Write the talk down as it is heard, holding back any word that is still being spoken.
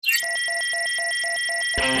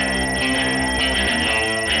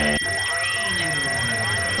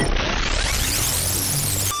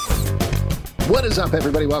What is up,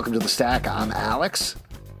 everybody? Welcome to The Stack. I'm Alex.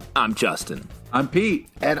 I'm Justin. I'm Pete.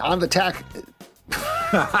 And on the tack...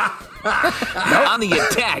 On the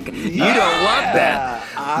attack. You don't want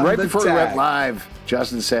that. Right before we went live,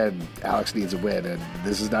 Justin said Alex needs a win, and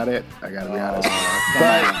this is not it. I got to be honest.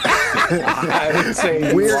 But I would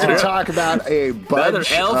say we're going to talk about a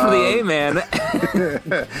bunch Another L for the A, man.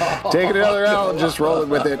 Taking another L and just rolling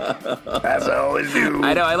with it, as I always do.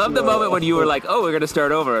 I know. I love the moment when you were like, "Oh, we're going to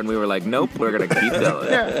start over," and we were like, "Nope, we're going to keep going."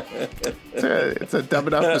 Yeah. It's a dumb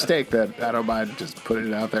enough mistake that I don't mind just putting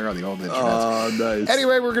it out there on the old internet. Oh, nice.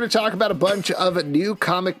 Anyway, we're going to talk about a bunch of new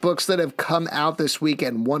comic books that have come out this week,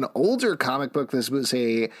 and one older comic book. This was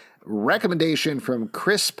a recommendation from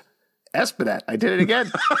Crisp Espinette. I did it again.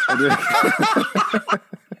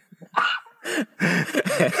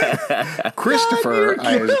 Christopher.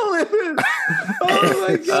 Oh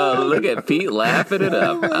my God. Oh, look at Pete laughing it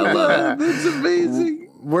up. I love it. That's amazing.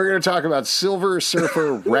 We're going to talk about Silver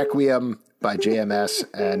Surfer Requiem by JMS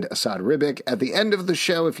and Assad Ribic. At the end of the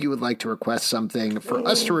show, if you would like to request something for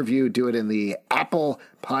us to review, do it in the Apple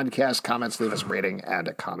Podcast comments. Leave us a rating and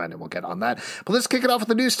a comment, and we'll get on that. But let's kick it off with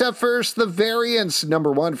the new stuff first. The Variants,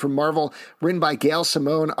 #1 from Marvel, written by Gail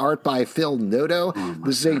Simone, art by Phil Noto.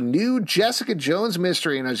 This is a new Jessica Jones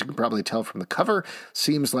mystery, and as you can probably tell from the cover,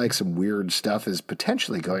 seems like some weird stuff is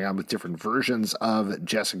potentially going on with different versions of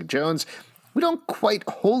Jessica Jones. We don't quite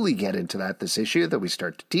wholly get into that this issue, though we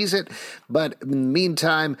start to tease it. But in the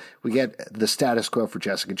meantime, we get the status quo for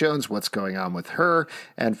Jessica Jones, what's going on with her,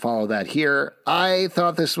 and follow that here. I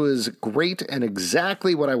thought this was great and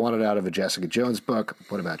exactly what I wanted out of a Jessica Jones book.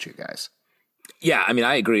 What about you guys? Yeah, I mean,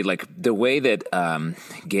 I agree. Like the way that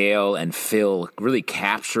Gail and Phil really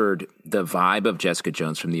captured the vibe of Jessica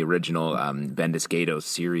Jones from the original Bendis Gato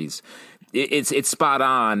series. It's spot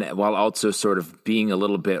on while also sort of being a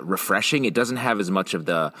little bit refreshing. It doesn't have as much of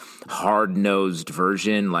the hard-nosed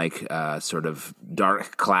version, like sort of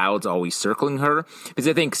dark clouds always circling her. Because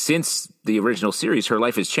I think since the original series, her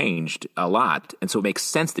life has changed a lot. And so it makes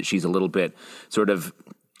sense that she's a little bit sort of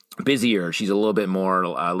busier. She's a little bit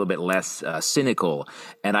less cynical.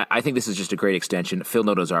 And I think this is just a great extension. Phil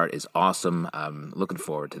Noto's art is awesome. Looking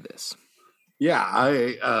forward to this.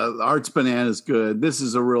 Yeah, Art's Bananas good. This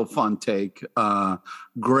is a real fun take.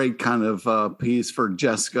 Great kind of piece for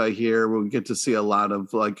Jessica here. We'll get to see a lot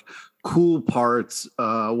of like cool parts,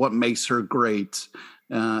 what makes her great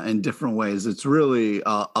in different ways. It's really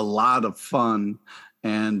a lot of fun.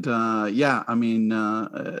 And yeah, I mean,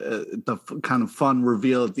 the kind of fun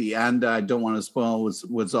reveal at the end, I don't want to spoil,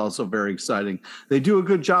 was also very exciting. They do a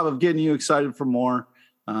good job of getting you excited for more.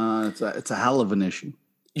 It's a hell of an issue.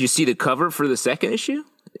 You see the cover for the second issue?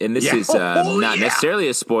 And this is not necessarily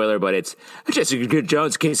a spoiler, but it's Jessica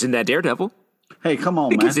Jones kissing that Daredevil. Hey, come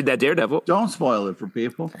on, man. Kissing that Daredevil. Don't spoil it for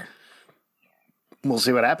people. We'll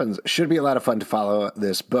see what happens. Should be a lot of fun to follow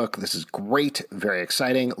this book. This is great, very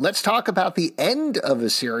exciting. Let's talk about the end of a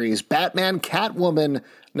series, Batman Catwoman,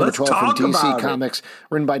 #12 from DC Comics,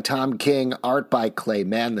 written by Tom King, art by Clay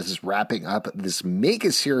Mann. This is wrapping up this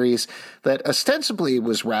mega series that ostensibly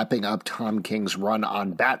was wrapping up Tom King's run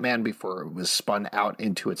on Batman before it was spun out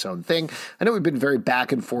into its own thing. I know we've been very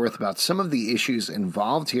back and forth about some of the issues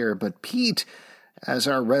involved here, but Pete, as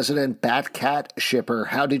our resident Bat-Cat shipper,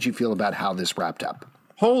 how did you feel about how this wrapped up?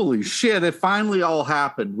 Holy shit, it finally all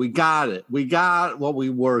happened. We got it. We got what we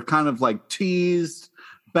were kind of like teased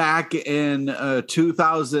back in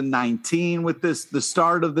 2019 with the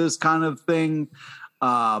start of this kind of thing.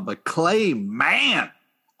 But Clay, man,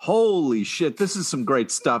 holy shit, this is some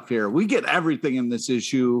great stuff here. We get everything in this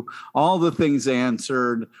issue, all the things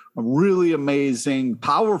answered, really amazing,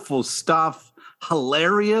 powerful stuff,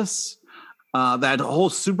 hilarious. That whole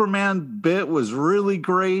Superman bit was really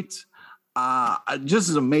great.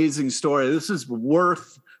 Just an amazing story. This is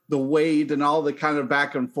worth the wait and all the kind of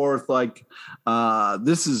back and forth. Like,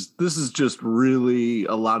 this is just really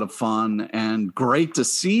a lot of fun and great to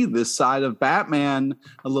see this side of Batman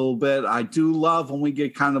a little bit. I do love when we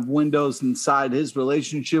get kind of windows inside his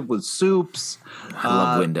relationship with Supes. I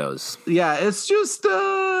love windows. Yeah, it's just,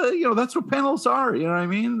 that's what panels are. You know what I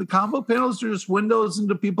mean? The combo panels are just windows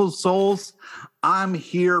into people's souls. I'm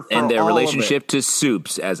here for all of it. And their relationship to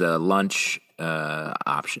Supes as a lunch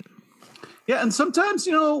option. Yeah, and sometimes,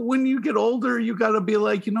 when you get older, you got to be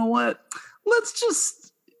like, you know what? Let's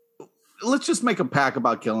just make a pact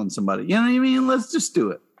about killing somebody. You know what I mean? Let's just do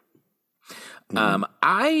it.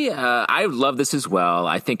 I love this as well.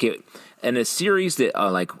 I think it, and a series that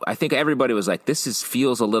I think everybody was like, this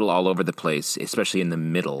feels a little all over the place, especially in the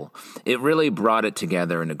middle. It really brought it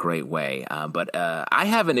together in a great way. But I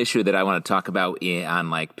have an issue that I want to talk about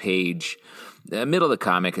on page middle of the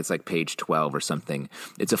comic, it's like page 12 or something.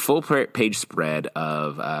 It's a full page spread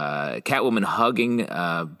of Catwoman hugging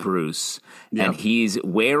Bruce, and he's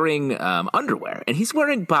wearing underwear, and he's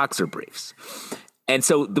wearing boxer briefs. And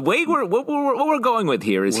so the way what we're going with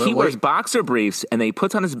here is he wears boxer briefs, and then he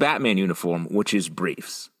puts on his Batman uniform, which is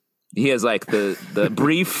briefs. He has like the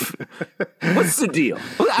brief. What's the deal?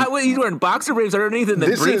 He's wearing boxer briefs underneath and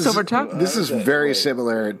then briefs over top. This is very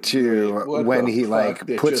similar to when he like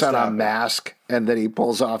puts on a mask and then he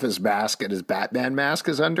pulls off his mask and his Batman mask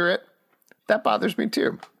is under it. That bothers me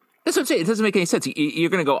too. That's what I'm saying. It doesn't make any sense. You're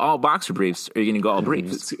going to go all boxer briefs, or you're going to go all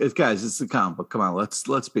briefs. Guys, it's the comic book. Come on,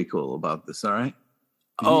 let's be cool about this. All right.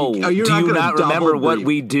 Oh, do you not remember what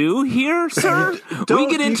we do here, sir? We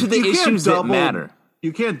get into the issues that matter.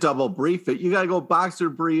 You can't double brief it. You got to go boxer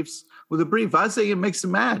briefs with a brief. I say you mix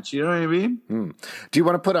and match. You know what I mean? Do you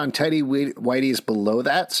want to put on tidy whities below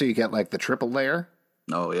that so you get like the triple layer?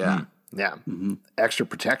 Oh, yeah. Yeah. Mm-hmm. Extra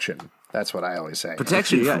protection. That's what I always say.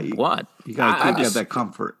 Protection from what? You got to get that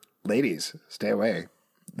comfort. Ladies, stay away.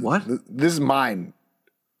 What? This is mine.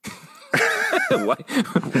 What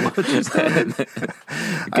just happened?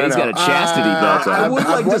 He's got a chastity belt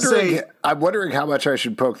on. I'm wondering how much I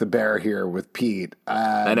should poke the bear here with Pete.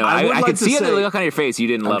 I know. I could see the look on your face. You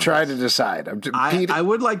didn't love it. I'm trying to decide. Pete, I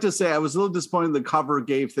would like to say I was a little disappointed the cover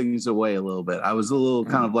gave things away a little bit. I was a little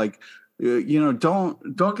kind of like,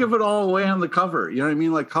 don't give it all away on the cover. You know what I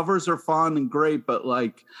mean? Like covers are fun and great, but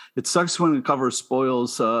like it sucks when the cover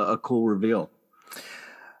spoils a cool reveal.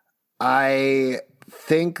 I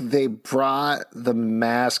think they brought the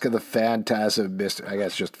Mask of the Phantasm Mystery, I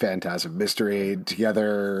guess just Phantasm Mystery,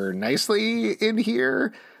 together nicely in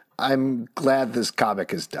here. I'm glad this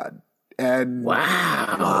comic is done. And wow.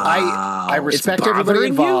 I respect everybody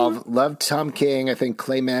involved. Love Tom King. I think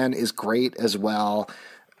Clayman is great as well.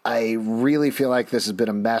 I really feel like this has been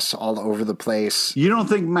a mess all over the place. You don't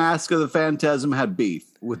think Mask of the Phantasm had beef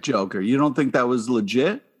with Joker? You don't think that was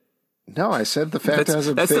legit? No, I said the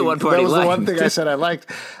Phantasm that's thing. The one part that was the one thing I said I liked.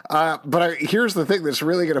 But here's the thing that's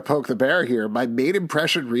really going to poke the bear here. My main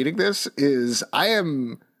impression reading this is I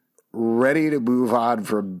am ready to move on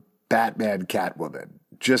from Batman Catwoman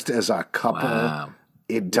just as a couple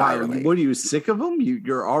entirely. Wow. What are you, sick of them?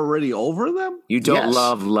 You're already over them? You don't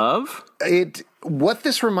love? What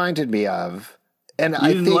this reminded me of, and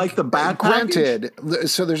I didn't like the Bat granted,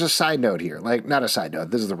 so there's a side note here, like not a side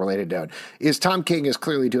note, this is the related note, is Tom King is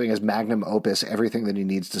clearly doing his magnum opus, everything that he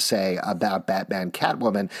needs to say about Batman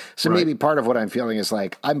Catwoman. So maybe part of what I'm feeling is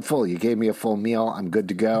like, I'm full. You gave me a full meal. I'm good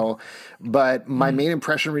to go. But my main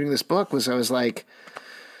impression reading this book was I was like,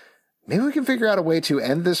 maybe we can figure out a way to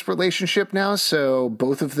end this relationship now so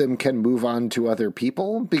both of them can move on to other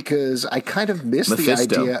people, because I kind of miss the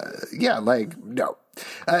idea. Yeah, like, no.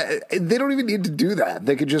 They don't even need to do that.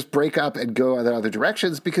 They could just break up and go in other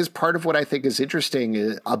directions, because part of what I think is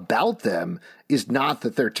interesting about them is not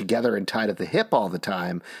that they're together and tied at the hip all the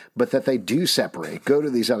time, but that they do separate, go to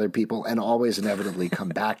these other people, and always inevitably come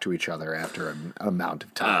back to each other after an amount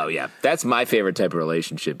of time. Oh, yeah. That's my favorite type of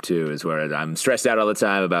relationship, too, is where I'm stressed out all the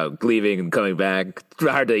time about leaving and coming back. It's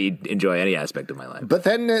hard to enjoy any aspect of my life. But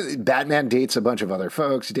then Batman dates a bunch of other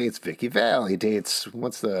folks. He dates Vicky Vale. He dates,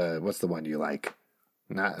 what's the one you like?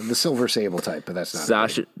 Not the Silver Sable type, but that's not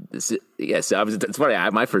Sasha. Yes, it's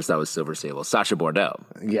funny. My first thought was Silver Sable. Sasha Bordeaux.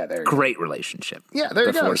 Yeah, there. Great relationship. Yeah, there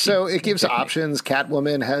you go. So it gives options.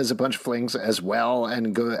 Catwoman has a bunch of flings as well,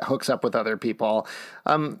 and hooks up with other people.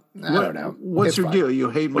 I don't know. What's your deal? You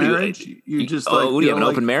hate marriage? You just like? Oh, do you have an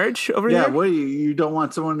open marriage over here? Yeah. What do you don't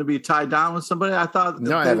want someone to be tied down with somebody? I thought.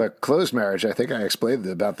 No, I have a closed marriage. I think I explained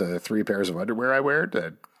about the 3 pairs of underwear I wear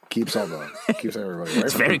to keeps everybody away.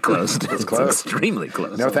 It's very close. It's close. Extremely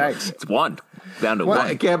close. No thanks. It's one. Down to one.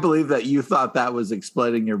 I can't believe that you thought that was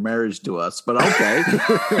explaining your marriage to us, but okay.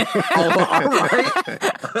 All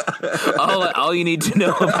right. All you need to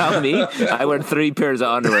know about me, I wear 3 pairs of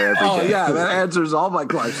underwear every day. Oh, yeah. That answers all my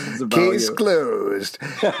questions about Case closed.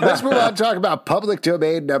 Let's move on and talk about Public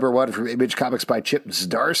Domain #1 from Image Comics by Chip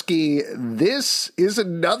Zdarsky. This is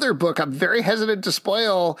another book I'm very hesitant to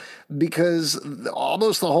spoil, because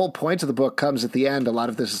almost the whole point of the book comes at the end. A lot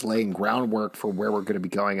of this is laying groundwork for where we're going to be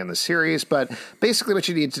going in the series, but basically what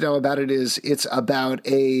you need to know about it is it's about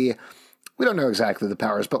a we don't know exactly the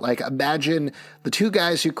powers, but like imagine the two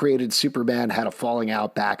guys who created Superman had a falling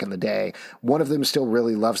out back in the day. One of them still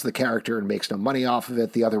really loves the character and makes no money off of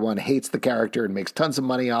it. The other one hates the character and makes tons of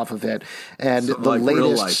money off of it. And so, the like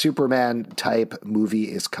latest Superman type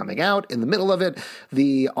movie is coming out. In the middle of it,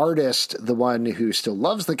 the artist, the one who still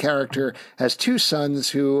loves the character, has two sons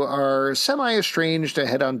who are semi-estranged,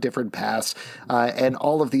 head on different paths, and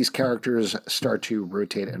all of these characters start to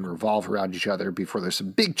rotate and revolve around each other before there's some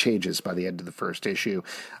big changes by the end of the first issue.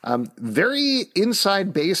 Very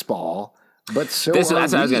inside baseball, but so that's what I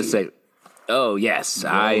was going to say. Oh yes,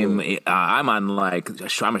 I'm on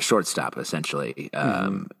I'm a shortstop essentially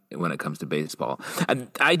when it comes to baseball.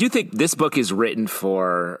 I do think this book is written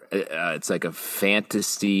for it's like a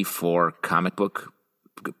fantasy for comic book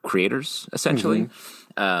creators essentially.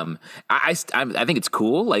 I think it's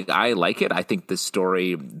cool. Like I like it. I think the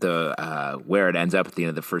story, where it ends up at the end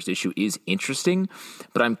of the first issue is interesting,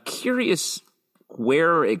 but I'm curious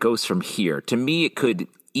where it goes from here. To me, it could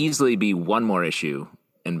easily be one more issue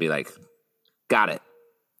and be like, got it.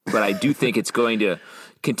 But I do think it's going to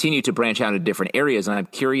continue to branch out into different areas, and I'm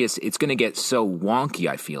curious. It's going to get so wonky,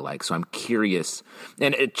 I feel like. So I'm curious.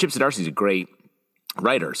 And Chip Zdarsky's a great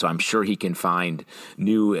writer, so I'm sure he can find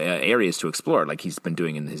new areas to explore, like he's been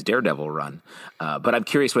doing in his Daredevil run. But I'm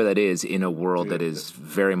curious where that is in a world that is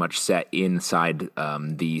very much set inside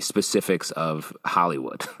the specifics of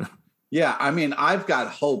Hollywood. Yeah, I mean, I've got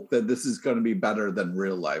hope that this is going to be better than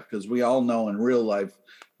real life, because we all know in real life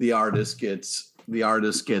the artist gets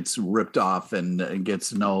ripped off and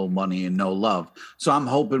gets no money and no love. So I'm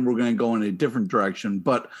hoping we're going to go in a different direction.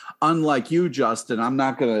 But unlike you, Justin, I'm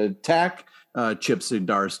not going to attack Chip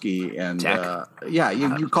Zdarsky and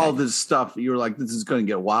you call this stuff, you're like, this is going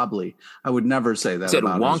to get wobbly. I would never say that. Said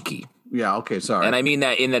about wonky. Yeah, okay, sorry. And I mean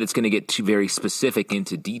that in that it's going to get too very specific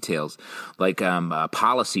into details, like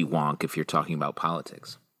policy wonk if you're talking about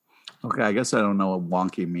politics. Okay, I guess I don't know what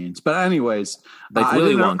wonky means, but anyways, like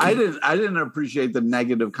Willy Wonky. I didn't appreciate the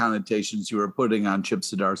negative connotations you were putting on Chip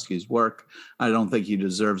Zdarsky's work. I don't think he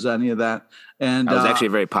deserves any of that. And I was actually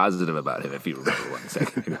very positive about him, if you remember 1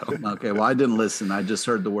 second ago. Okay, well, I didn't listen. I just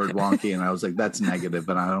heard the word wonky, and I was like, that's negative,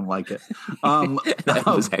 and I don't like it. That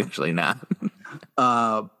was actually not.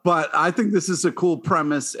 But I think this is a cool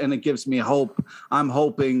premise, and it gives me hope. I'm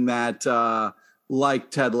hoping that,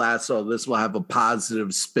 like Ted Lasso, this will have a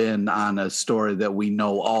positive spin on a story that we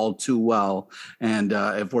know all too well. And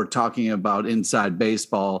if we're talking about inside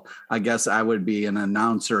baseball, I guess I would be an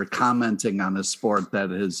announcer commenting on a sport that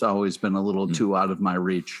has always been a little too out of my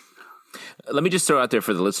reach. Let me just throw out there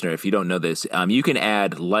for the listener, if you don't know this, you can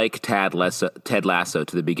add like Ted Lasso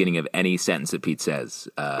to the beginning of any sentence that Pete says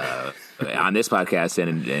on this podcast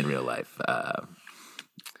and in real life.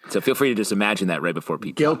 So feel free to just imagine that right before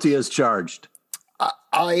Pete Guilty talks. as charged.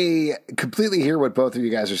 I completely hear what both of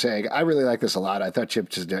you guys are saying. I really like this a lot. I thought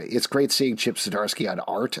it's great seeing Chip Zdarsky on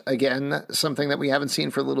art again, something that we haven't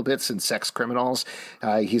seen for a little bit since Sex Criminals.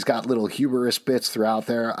 He's got little humorous bits throughout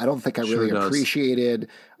there. I don't think I really appreciated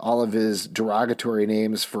all of his derogatory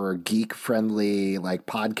names for geek-friendly like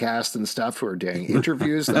podcasts and stuff who are doing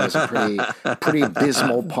interviews. That was a pretty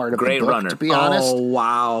abysmal part of the book, runner. to be honest. Oh,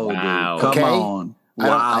 wow. Dude. Come on.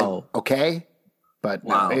 Wow. Okay. But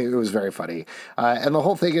wow. No, it was very funny. And the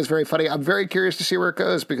whole thing is very funny. I'm very curious to see where it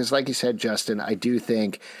goes because, like you said, Justin, I do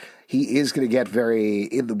think he is going to get very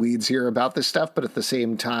in the weeds here about this stuff. But at the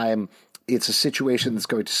same time, it's a situation that's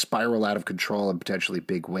going to spiral out of control in potentially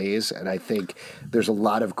big ways. And I think there's a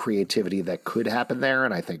lot of creativity that could happen there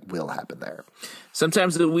and I think will happen there.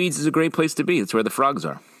 Sometimes the weeds is a great place to be. It's where the frogs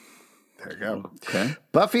are. There you go. Okay.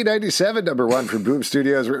 Buffy 97, #1 from Boom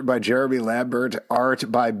Studios, written by Jeremy Lambert,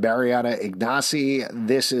 art by Mariana Ignacy.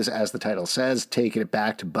 This is, as the title says, taking it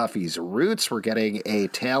back to Buffy's roots. We're getting a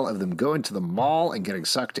tale of them going to the mall and getting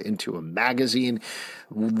sucked into a magazine.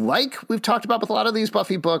 Like we've talked about with a lot of these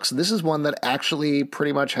Buffy books, this is one that actually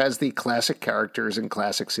pretty much has the classic characters and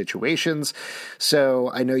classic situations.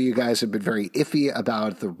 So I know you guys have been very iffy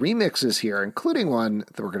about the remixes here, including one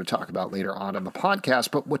that we're going to talk about later on in the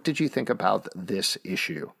podcast. But what did you think about this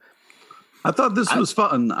issue? I thought this was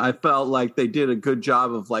fun. I felt like they did a good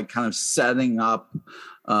job of like kind of setting up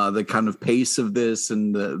the kind of pace of this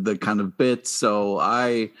and the kind of bits. So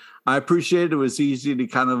I appreciate it. It was easy to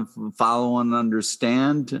kind of follow and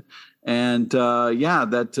understand. And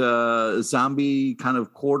that zombie kind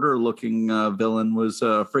of quarter looking villain was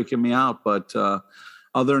freaking me out. But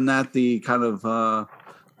other than that, the kind of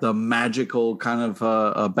the magical kind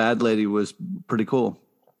of bad lady was pretty cool.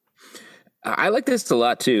 I like this a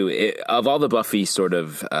lot too. Of all the Buffy sort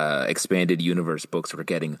of expanded universe books we're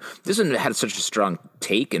getting, this one had such a strong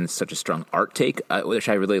take and such a strong art take, which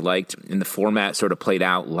I really liked. And the format sort of played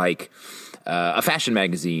out like a fashion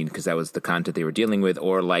magazine, because that was the content they were dealing with,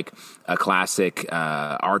 or like a classic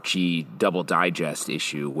Archie double digest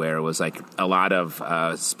issue where it was like a lot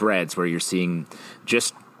of spreads where you're seeing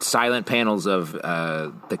just silent panels of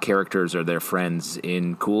the characters or their friends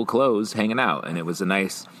in cool clothes hanging out. And it was a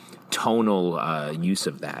nice tonal use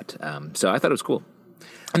of that. So I thought it was cool.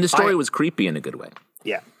 And the story was creepy in a good way.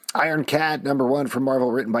 Yeah. Iron Cat, #1 from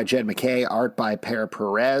Marvel, written by Jed MacKay, art by Per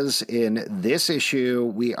Perez. In this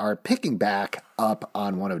issue, we are picking back up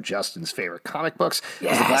on one of Justin's favorite comic books.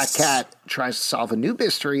 Yes. As the Black Cat tries to solve a new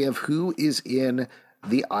mystery of who is in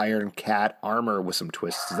the Iron Cat armor with some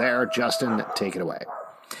twists there. Justin, take it away.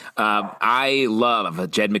 I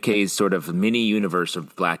love Jed MacKay's sort of mini universe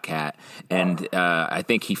of Black Cat, and I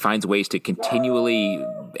think he finds ways to continually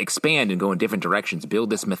expand and go in different directions, build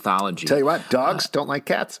this mythology. Tell you what, dogs don't like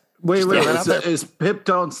cats. Wait, is Pip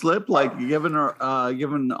Don't Slip like giving her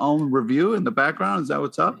own review in the background? Is that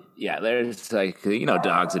what's up? Yeah, there's like,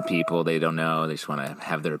 dogs and people, they don't know. They just want to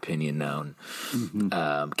have their opinion known.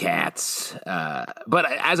 Mm-hmm. Cats. But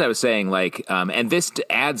as I was saying, like, and this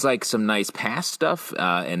adds like some nice past stuff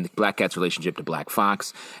and Black Cat's relationship to Black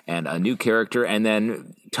Fox and a new character. And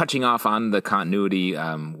then touching off on the continuity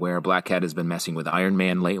where Black Cat has been messing with Iron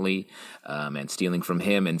Man lately and stealing from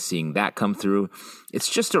him and seeing that come through. It's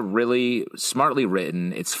just a really smartly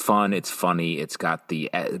written. It's fun. It's funny. It's got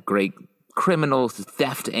the great criminal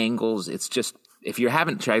theft angles. It's just, if you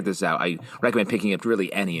haven't checked this out, I recommend picking up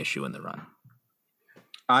really any issue in the run.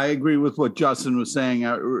 I agree with what Justin was saying.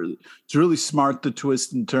 It's really smart, the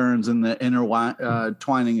twists and turns and the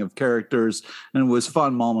intertwining of characters. And it was a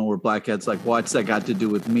fun moment where Black Cat's like, what's that got to do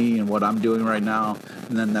with me and what I'm doing right now?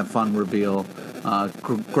 And then that fun reveal.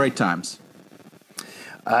 Great times.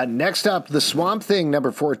 Next up, The Swamp Thing,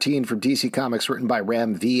 #14 from DC Comics, written by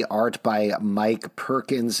Ram V, art by Mike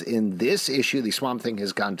Perkins. In this issue, the Swamp Thing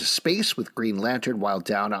has gone to space with Green Lantern, while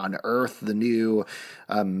down on Earth, the new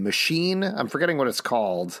machine, I'm forgetting what it's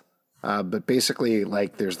called, but basically,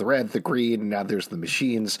 like, there's the red, the green, now there's the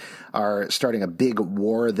machines, are starting a big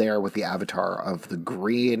war there with the avatar of the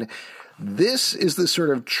green. This is the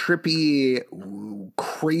sort of trippy,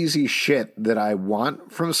 crazy shit that I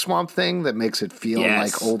want from Swamp Thing that makes it feel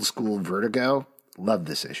like old school Vertigo. Love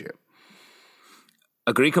this issue.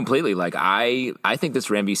 Agree completely. Like, I think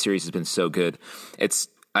this Ram V series has been so good.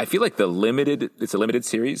 I feel like it's a limited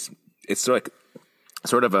series. It's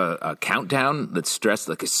sort of a countdown that's stressed,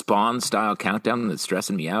 like a Spawn style countdown that's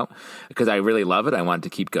stressing me out because I really love it. I want it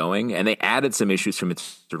to keep going, and they added some issues from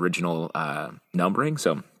its original numbering.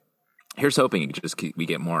 So here's hoping we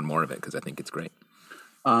get more and more of it because I think it's great.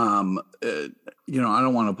 I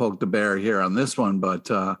don't want to poke the bear here on this one, but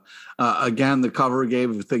again, the cover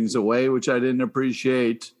gave things away, which I didn't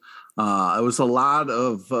appreciate. It was a lot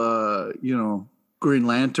of, Green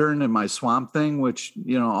Lantern and my Swamp Thing, which,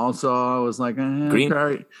 also I was like, green.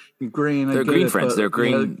 They're green friends. They're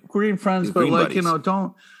green. Green friends, but green like,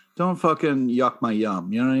 buddies. Don't fucking yuck my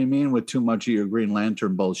yum. You know what I mean? With too much of your Green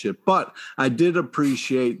Lantern bullshit. But I did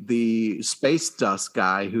appreciate the Space Dust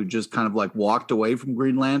guy who just kind of like walked away from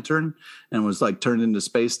Green Lantern and was like turned into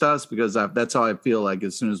Space Dust, because that's how I feel like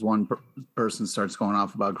as soon as one person starts going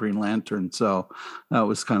off about Green Lantern. So that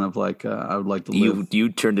was kind of like, I would like to live. You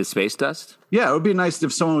turned to Space Dust? Yeah, it would be nice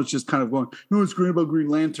if someone was just kind of going, it's great about Green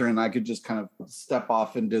Lantern, and I could just kind of step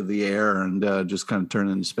off into the air and just kind of turn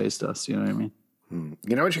into Space Dust. You know what I mean?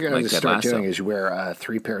 You know what you're going to start doing is you wear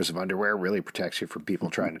 3 pairs of underwear. Really protects you from people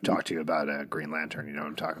trying to talk to you about Green Lantern. You know what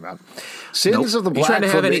I'm talking about? Sins of the Black. Are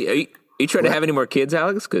you trying to have any more kids,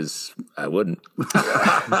 Alex? Because I wouldn't.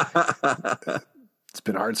 It's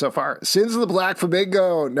been hard so far. Sins of the Black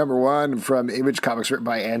Flamingo, #1 from Image Comics, written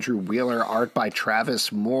by Andrew Wheeler, art by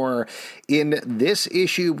Travis Moore. In this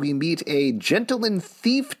issue, we meet a gentleman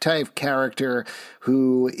thief type character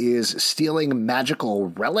who is stealing magical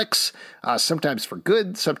relics, sometimes for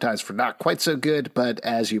good, sometimes for not quite so good, but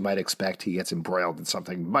as you might expect, he gets embroiled in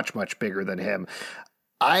something much, much bigger than him.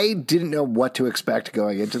 I didn't know what to expect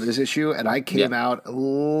going into this issue, and I came out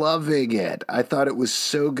loving it. I thought it was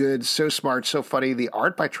so good, so smart, so funny. The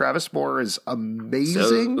art by Travis Moore is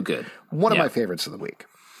amazing. So good. One of my favorites of the week.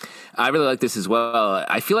 I really like this as well.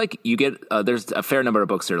 I feel like you get there's a fair number of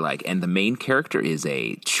books that are like, and the main character is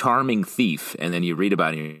a charming thief, and then you read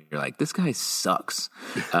about it and you're like, this guy sucks.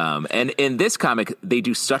 And in this comic, they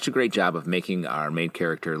do such a great job of making our main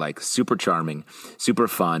character like super charming, super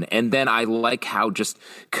fun, and then I like how just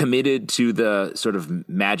committed to the sort of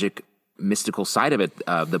magic mystical side of it,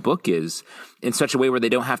 the book is, in such a way where they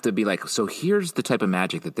don't have to be like, so here's the type of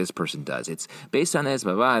magic that this person does. It's based on this,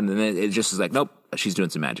 blah, blah, and then it just is like, nope, she's doing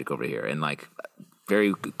some magic over here. And like,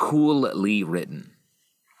 very coolly written.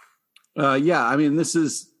 Yeah, I mean,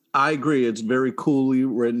 I agree. It's very coolly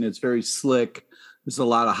written. It's very slick. There's a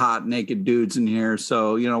lot of hot, naked dudes in here.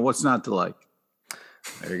 So, what's not to like?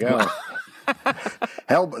 There you go.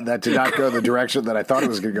 That did not go the direction that I thought it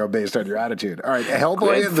was going to go based on your attitude. All right,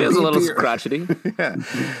 Hellboy and the feels a little crotchety. Yeah.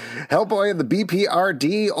 Hellboy and the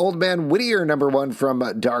BPRD, Old Man Whittier, #1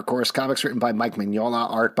 from Dark Horse Comics, written by Mike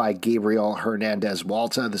Mignola, art by Gabriel Hernandez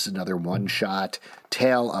Walta. This is another one-shot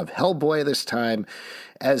tale of Hellboy, this time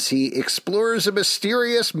as he explores a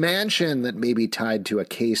mysterious mansion that may be tied to a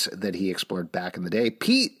case that he explored back in the day.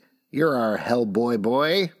 Pete, you're our Hellboy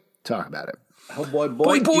boy. Talk about it. Hellboy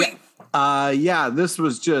boy. Boy. Yeah, this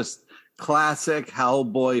was just classic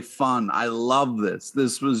Hellboy fun. I love this.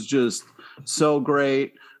 This was just so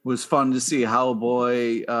great. It was fun to see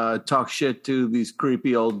Hellboy talk shit to these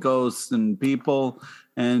creepy old ghosts and people,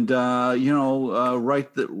 and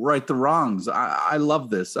right the wrongs. I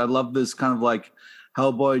love this. I love this kind of like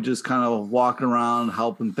Hellboy just kind of walking around,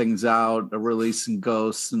 helping things out, releasing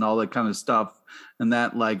ghosts and all that kind of stuff. And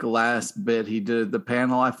that like last bit he did at the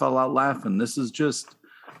panel, I fell out laughing. This is just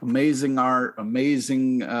amazing art,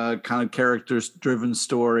 amazing kind of characters-driven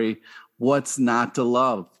story. What's not to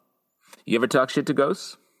love? You ever talk shit to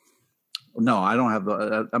ghosts? No, I don't have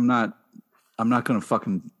the. I'm not going to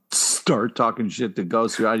fucking start talking shit to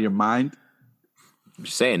ghosts. You're out of your mind. I'm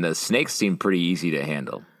just saying, the snakes seem pretty easy to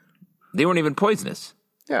handle. They weren't even poisonous.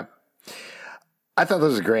 Yeah. I thought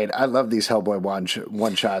those were great. I love these Hellboy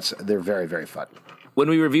one-shots. They're very, very fun. When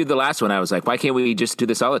we reviewed the last one, I was like, why can't we just do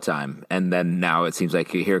this all the time? And then now it seems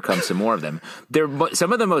like here comes some more of them. They're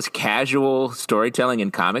some of the most casual storytelling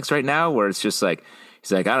in comics right now, where it's just like,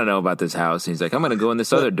 he's like, I don't know about this house. And he's like, I'm going to go in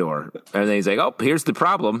this other door. And then he's like, oh, here's the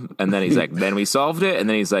problem. And then he's like, then we solved it. And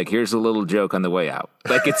then he's like, here's a little joke on the way out.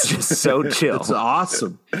 Like, it's just so chill. It's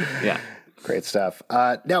awesome. Yeah. Great stuff.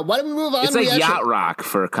 Now, why don't we move on? It's like yacht rock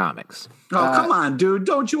for comics. Oh, come on, dude.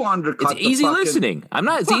 Don't you undercut It's easy listening. I'm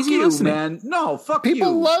not. It's easy you, listening. Man. No, fuck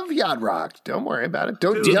People you. love yacht rock. Don't worry about it.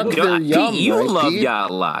 Don't Dude, yuck their yum. Pete, you right, love Pete? yacht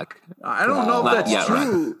rock. I don't know if that's yacht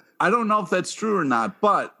true. rock. I don't know if that's true or not.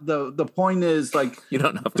 But the point is, like, You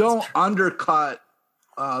don't know if don't undercut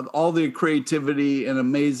all the creativity and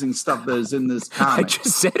amazing stuff that is in this I comic.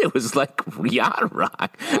 just said it was like yacht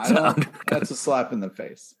rock. That's a slap in the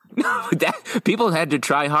face. People had to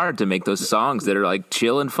try hard to make those songs that are like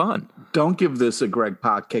chill and fun. Don't give this a Greg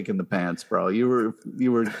Pak kick in the pants, bro. You were.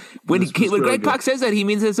 When this was really Greg good. Pak says that, he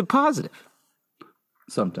means it's a positive.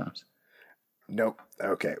 Sometimes. Nope.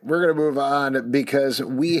 Okay, we're going to move on because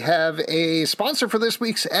we have a sponsor for this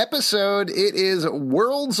week's episode. It is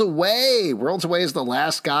Worlds Away. Worlds Away is the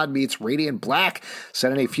last god meets Radiant Black.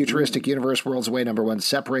 Set in a futuristic universe, Worlds Away #1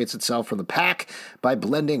 separates itself from the pack by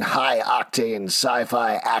blending high-octane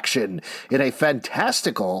sci-fi action in a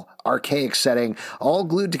fantastical, archaic setting, all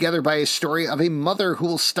glued together by a story of a mother who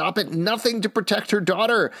will stop at nothing to protect her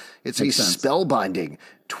daughter. It's Makes a sense. spellbinding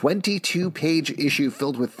 22-page issue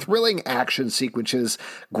filled with thrilling action sequences,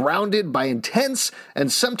 grounded by intense and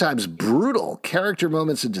sometimes brutal character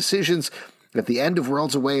moments and decisions. At the end of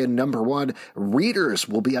Worlds Away in #1, readers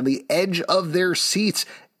will be on the edge of their seats,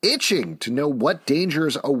 itching to know what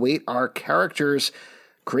dangers await our characters.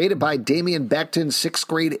 Created by Damian Becton, 6th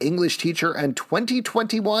grade English teacher and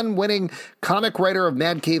 2021 winning comic writer of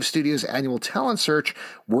Mad Cave Studios' annual talent search,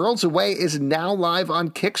 Worlds Away is now live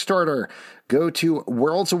on Kickstarter. Go to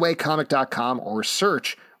worldsawaycomic.com or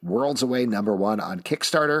search Worlds Away #1 on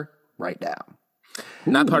Kickstarter right now.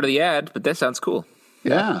 Not part of the ad, but that sounds cool.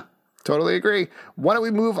 Yeah. Totally agree. Why don't we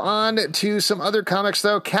move on to some other comics,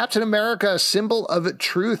 though? Captain America, Symbol of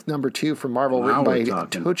Truth, #2 from Marvel, Now written by we're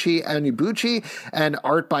talking. Tochi Anibuchi and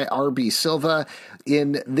art by R.B. Silva.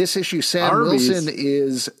 In this issue, Sam Arby's. Wilson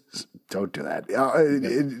is... Don't do that.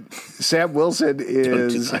 Sam Wilson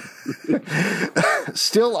is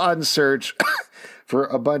still on search for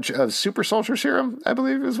a bunch of super soldier serum, I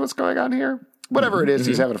believe is what's going on here. Whatever it is,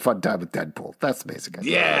 he's having a fun time with Deadpool. That's the basic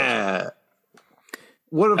idea. Yeah.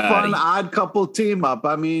 What a fun odd couple team up.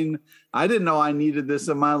 I mean, I didn't know I needed this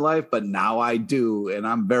in my life, but now I do. And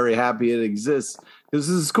I'm very happy it exists. This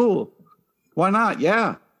is cool. Why not?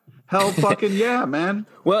 Yeah. Hell fucking yeah, man.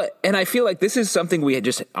 Well, and I feel like this is something we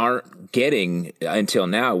just aren't getting until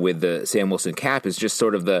now with the Sam Wilson Cap, is just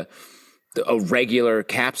sort of the a regular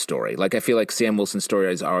Cap story. Like, I feel like Sam Wilson's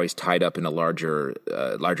story is always tied up in a larger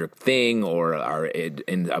thing or are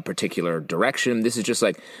in a particular direction. This is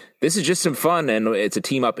just some fun, and it's a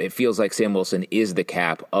team up. It feels like Sam Wilson is the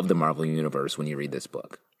Cap of the Marvel Universe when you read this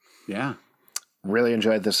book. Yeah. Really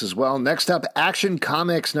enjoyed this as well. Next up, Action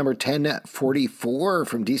Comics number 1044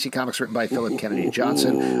 from DC Comics, written by Philip Kennedy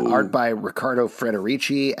Johnson, art by Riccardo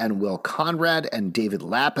Frederici and Will Conrad and David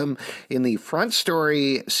Lapham. In the front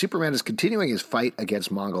story, Superman is continuing his fight against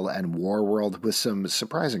Mongol and Warworld with some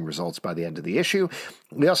surprising results by the end of the issue.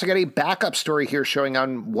 We also get a backup story here showing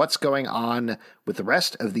on what's going on with the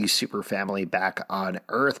rest of the Super family back on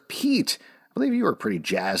Earth. Pete, I believe you were pretty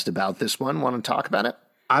jazzed about this one. Want to talk about it?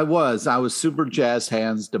 I was super jazz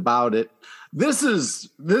handsed about it. This is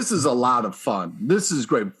a lot of fun. This is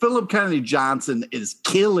great. Philip Kennedy Johnson is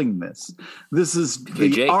killing this.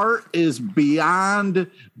 The art is beyond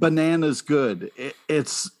bananas good.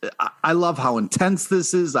 I love how intense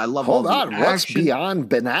this is. I love Hold on, what's beyond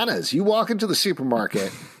bananas? You walk into the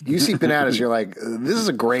supermarket, you see bananas, you're like, this is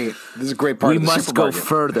a great part of the supermarket. We must go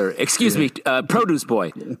further. Excuse me, produce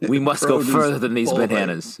boy. We must go further than these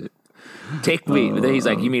bananas. Take me. He's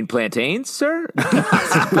like, you mean plantains, sir?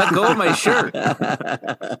 Let go of my shirt.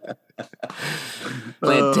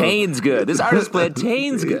 Plantain's good. This artist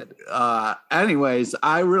plantain's good. Anyways,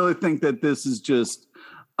 I really think that this is just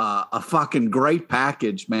a fucking great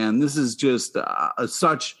package, man. This is just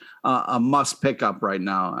such a must pick up right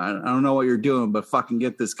now. I don't know what you're doing, but fucking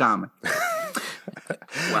get this comic.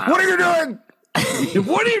 Wow. What are you doing?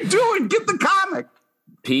 What are you doing? Get the comic.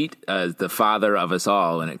 Pete is the father of us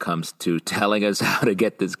all when it comes to telling us how to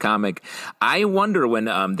get this comic. I wonder when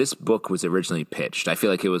this book was originally pitched. I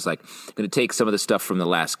feel like it was like going to take some of the stuff from The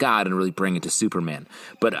Last God and really bring it to Superman.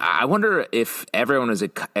 But I wonder if everyone is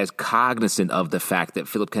as cognizant of the fact that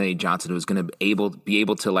Philip Kennedy Johnson was going to be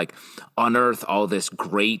able to like unearth all this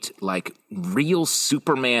great, like real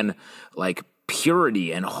Superman, like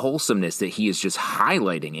purity and wholesomeness that he is just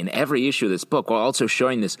highlighting in every issue of this book, while also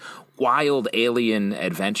showing this wild alien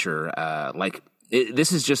adventure.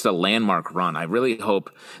 This is just a landmark run. I really hope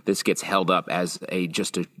this gets held up as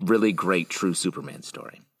just a really great true Superman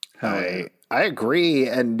story. I agree,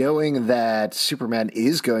 and knowing that Superman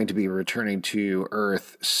is going to be returning to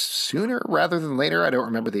Earth sooner rather than later, I don't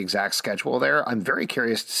remember the exact schedule there. I'm very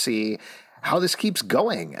curious to see how this keeps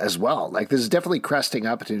going as well. Like, this is definitely cresting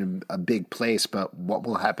up to a big place, but what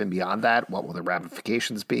will happen beyond that? What will the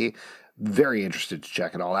ramifications be? Very interested to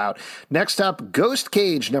check it all out. Next up, Ghost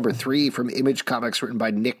Cage number 3 from Image Comics, written by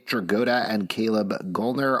Nick Dragotta and Caleb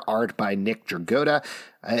Gollner, art by Nick Dragotta.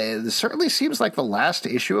 This certainly seems like the last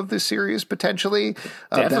issue of this series, potentially,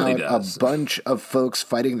 Definitely about does. A bunch of folks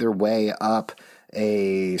fighting their way up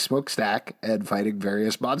a smokestack and fighting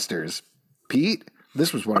various monsters. Pete,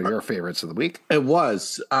 this was one of your favorites of the week. It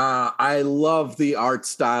was. I love the art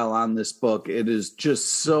style on this book. It is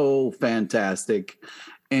just so fantastic.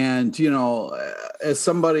 And, you know, as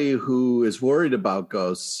somebody who is worried about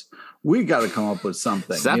ghosts, we got to come up with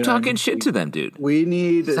something. Stop talking shit to them, dude. We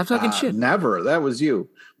need... Stop talking shit. Never. That was you.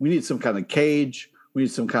 We need some kind of cage. We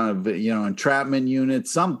need some kind of, entrapment unit,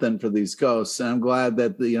 something for these ghosts. And I'm glad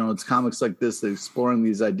that, it's comics like this that are exploring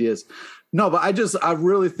these ideas. No, but I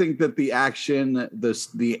really think that the action,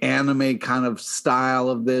 the anime kind of style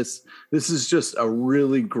of this is just a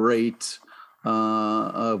really great,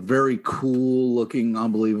 a very cool looking,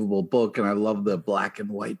 unbelievable book. And I love the black and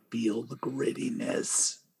white feel, the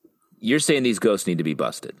grittiness. You're saying these ghosts need to be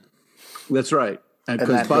busted. That's right. And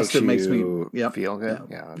because busted makes me feel good.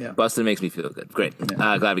 Yeah. Busted makes me feel good. Great.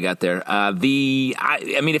 Glad we got there. I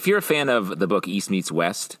mean, if you're a fan of the book East Meets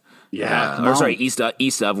West,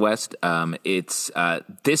 East of West. It's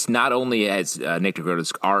this not only has Nick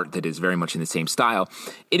Dragotta's art that is very much in the same style,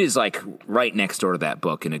 it is like right next door to that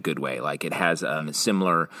book in a good way. Like it has a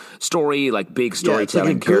similar story, like big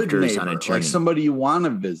storytelling, like characters neighbor, on a journey, like somebody you want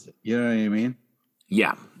to visit. You know what I mean?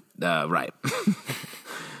 Yeah, right.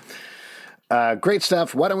 Great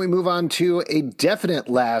stuff. Why don't we move on to a definite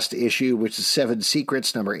last issue, which is Seven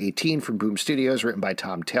Secrets, number 18 from Boom Studios, written by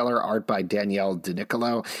Tom Taylor, art by Danielle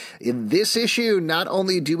DiNiccolo. In this issue, not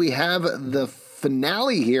only do we have the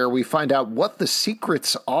finale here, we find out what the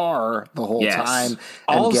secrets are the whole time.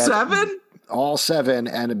 All seven? All seven,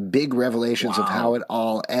 and big revelations of how it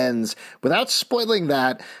all ends. Without spoiling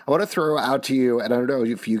that, I want to throw out to you, and I don't know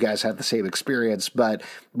if you guys have the same experience, but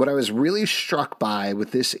what I was really struck by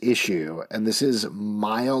with this issue, and this is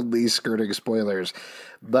mildly skirting spoilers,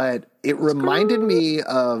 but it reminded me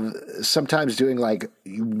of sometimes doing like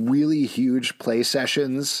really huge play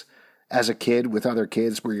sessions as a kid with other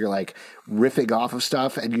kids where you're like riffing off of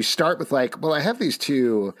stuff, and you start with like, well, I have these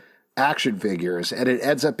two action figures, and it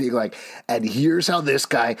ends up being like, and here's how this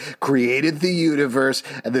guy created the universe,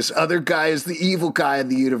 and this other guy is the evil guy in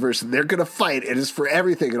the universe, and they're going to fight, and it's for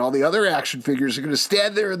everything, and all the other action figures are going to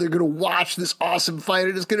stand there, and they're going to watch this awesome fight,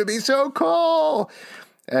 and it's going to be so cool.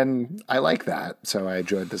 And I like that, so I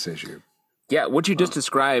enjoyed this issue. Yeah, what you just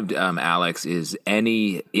described, Alex, is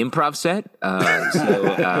any improv set.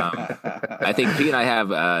 I think Pete and I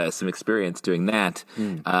have some experience doing that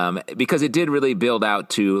because it did really build out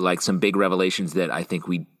to like some big revelations that I think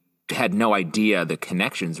we had no idea the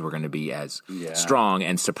connections were going to be as strong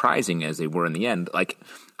and surprising as they were in the end. Like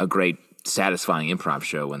a great, satisfying improv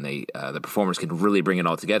show when the performers can really bring it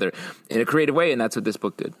all together in a creative way, and that's what this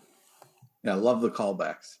book did. Yeah, I love the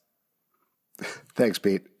callbacks. Thanks,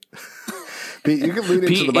 Pete. Pete, you can lean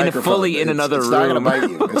into the microphone. Fully in another room. It's not going to bite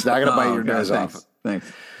you. It's not going to bite your nose off. Thanks.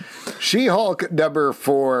 She-Hulk number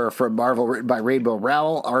 4 from Marvel, written by Rainbow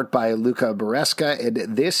Rowell, art by Luca Maresca.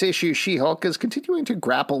 In this issue, She-Hulk is continuing to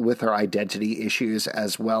grapple with her identity issues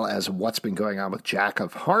as well as what's been going on with Jack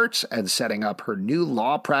of Hearts and setting up her new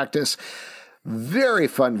law practice. Very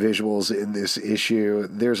fun visuals in this issue.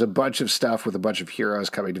 There's a bunch of stuff with a bunch of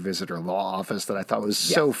heroes coming to visit her law office that I thought was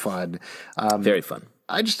so fun. Very fun.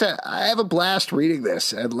 I have a blast reading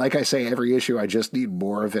this. And like I say, every issue, I just need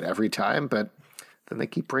more of it every time. But then they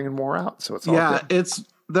keep bringing more out. So it's all good.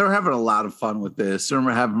 They're having a lot of fun with this. They're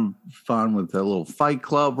having fun with the little Fight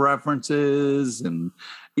Club references. And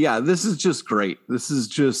yeah, this is just great. This is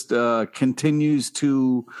just continues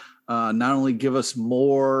to not only give us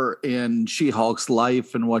more in She-Hulk's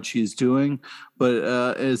life and what she's doing, but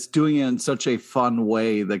is doing it in such a fun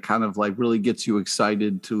way that kind of like really gets you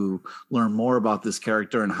excited to learn more about this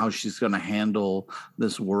character and how she's going to handle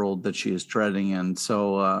this world that she is treading in.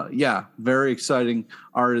 So, very exciting.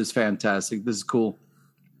 Art is fantastic. This is cool.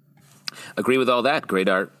 Agree with all that. Great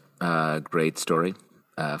art, great story,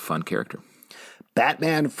 fun character.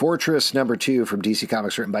 Batman Fortress number 2 from DC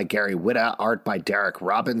Comics, written by Gary Whitta, art by Derek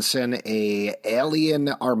Robinson. A alien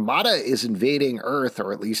armada is invading Earth,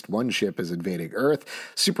 or at least one ship is invading Earth.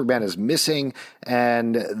 Superman is missing,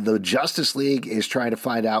 and the Justice League is trying to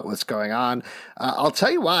find out what's going on. I'll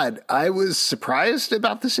tell you what, I was surprised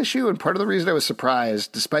about this issue, and part of the reason I was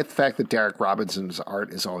surprised, despite the fact that Derek Robinson's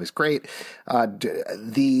art is always great,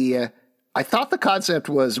 I thought the concept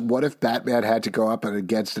was, what if Batman had to go up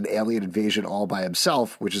against an alien invasion all by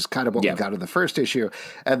himself, which is kind of what we got in the first issue.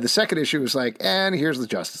 And the second issue was like, and here's the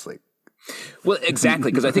Justice League. Well,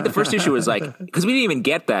 exactly, because I think the first issue was like, because we didn't even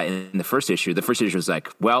get that in the first issue. The first issue was like,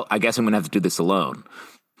 well, I guess I'm going to have to do this alone.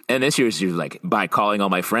 And this issue was like, by calling all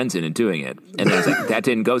my friends in and doing it. And then I was like, that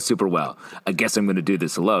didn't go super well. I guess I'm going to do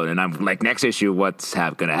this alone. And I'm like, next issue, what's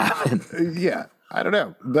going to happen? Yeah, I don't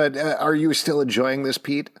know. But are you still enjoying this,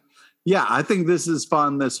 Pete? Yeah, I think this is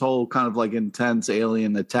fun. This whole kind of like intense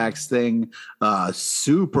alien attacks thing,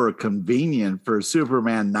 super convenient for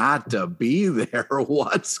Superman not to be there.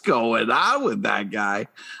 What's going on with that guy?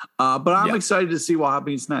 But I'm excited to see what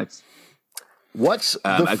happens next. What's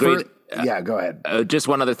the first? Yeah, go ahead. Just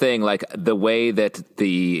one other thing, like the way that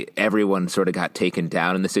everyone sort of got taken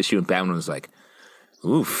down in this issue, and Batman was like,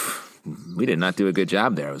 "Oof." We did not do a good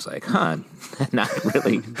job there. I was like, not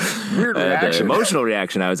really. Weird reaction. The emotional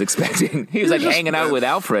reaction I was expecting. He was like hanging out with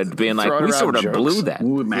Alfred, being like, we sort of blew that.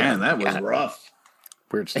 Ooh, man, that was rough.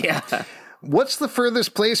 Weird stuff. Yeah. What's the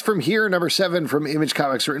furthest place from here? Number 7 from Image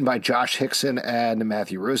Comics, written by Josh Hickson and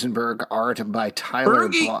Matthew Rosenberg, art by Tyler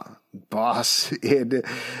Boss. In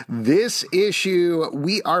this issue,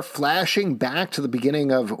 we are flashing back to the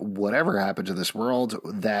beginning of whatever happened to this world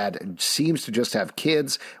that seems to just have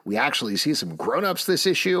kids. We actually see some grown-ups this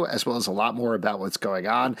issue, as well as a lot more about what's going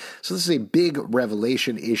on. So this is a big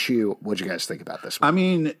revelation issue. What do you guys think about this one? I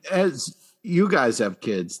mean, as you guys have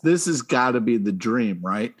kids, this has got to be the dream,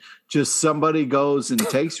 right? Just somebody goes and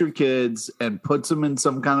takes your kids and puts them in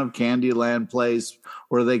some kind of Candyland place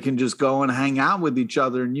where they can just go and hang out with each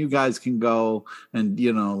other, and you guys can go and,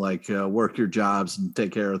 work your jobs and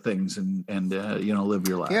take care of things and live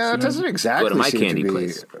your lives. Yeah, it doesn't exactly go to my seem candy to be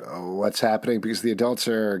place. What's happening, because the adults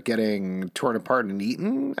are getting torn apart and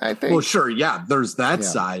eaten, I think. Well, sure, yeah, there's that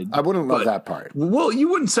side. I wouldn't love that part. Well, you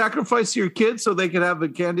wouldn't sacrifice your kids so they could have a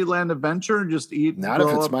Candyland adventure and just eat? Not if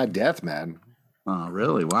it's my death, man. Oh,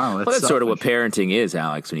 really? Wow. That's sort of what parenting is,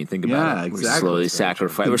 Alex, when you think about it. Exactly. We're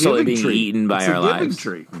slowly we're slowly being eaten by our lives.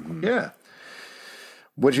 Tree. Mm-hmm. Yeah.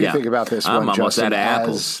 What do you think about this one, I'm almost Justin, out of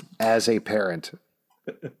apples. as a parent?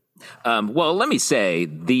 Well, let me say,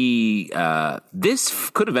 this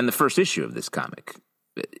could have been the first issue of this comic.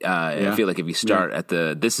 I feel like if you start at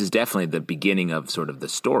this is definitely the beginning of sort of the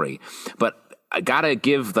story. But I gotta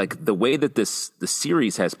give, like, the way that the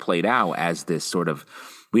series has played out as this sort of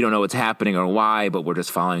we don't know what's happening or why, but we're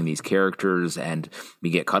just following these characters and we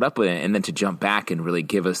get caught up with it. And then to jump back and really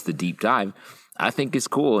give us the deep dive, I think is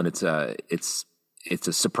cool. And it's a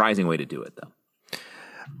surprising way to do it, though.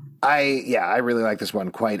 I really like this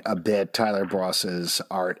one quite a bit. Tyler Bross's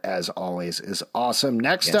art, as always, is awesome.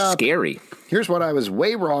 Next up, scary. Here's what I was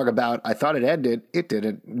way wrong about. I thought it ended. It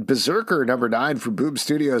didn't. Berserker #9 from Boom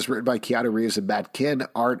Studios, written by Keanu Reeves and Matt Kidd,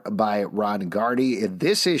 art by Ron Gardy. In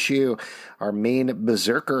this issue, our main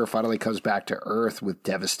Berserker finally comes back to Earth with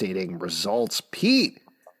devastating results. Pete,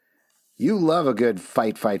 you love a good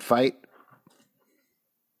fight.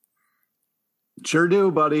 Sure do,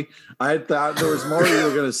 buddy. I thought there was more you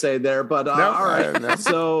were going to say there, but all right. No.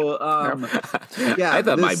 So, yeah. I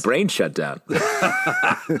thought my brain shut down.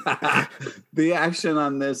 The action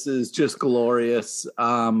on this is just glorious.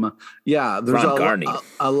 Yeah, there's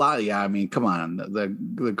a lot. Yeah, I mean, come on.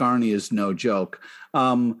 The Garney is no joke.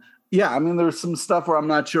 Yeah, I mean, there's some stuff where I'm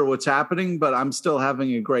not sure what's happening, but I'm still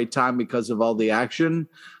having a great time because of all the action.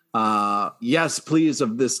 Yes, please,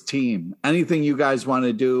 of this team. Anything you guys want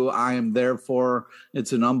to do, I am there for.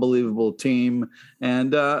 It's an unbelievable team.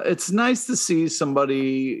 And it's nice to see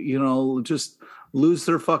somebody, just lose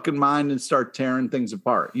their fucking mind and start tearing things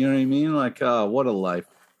apart. You know what I mean? Like, what a life.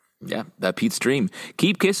 Yeah, that Pete's dream.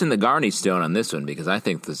 Keep kissing the Garney stone on this one because I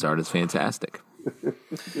think this art is fantastic.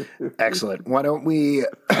 Excellent. Why don't we,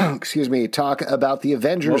 talk about the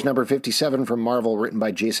Avengers #57 from Marvel, written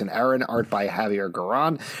by Jason Aaron, art by Javier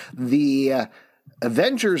Garron. The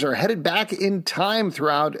Avengers are headed back in time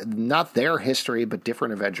throughout not their history, but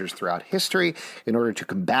different Avengers throughout history in order to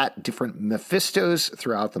combat different Mephistos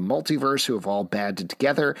throughout the multiverse who have all banded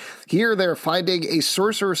together. Here they're finding a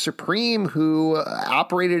Sorcerer Supreme who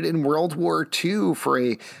operated in World War II for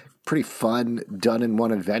a pretty fun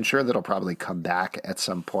done-in-one adventure that'll probably come back at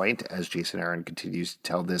some point as Jason Aaron continues to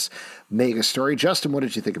tell this mega story. Justin, what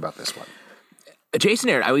did you think about this one? Jason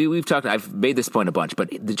Aaron, we've talked, I've made this point a bunch, but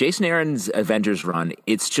the Jason Aaron's Avengers run,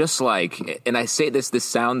 it's just like, and I say this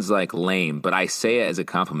sounds like lame, but I say it as a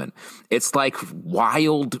compliment. It's like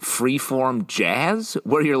wild freeform jazz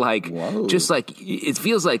where you're like, whoa. Just like, it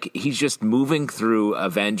feels like he's just moving through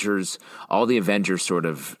Avengers, all the Avengers sort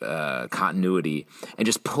of continuity and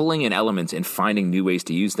just pulling in elements and finding new ways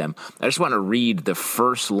to use them. I just want to read the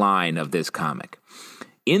first line of this comic.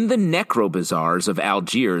 In the necro-bazaars of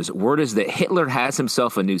Algiers, word is that Hitler has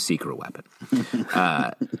himself a new secret weapon.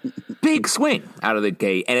 Big swing out of the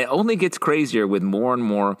gate, and it only gets crazier with more and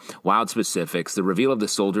more wild specifics. The reveal of the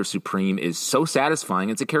Soldier Supreme is so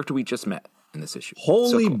satisfying. It's a character we just met in this issue.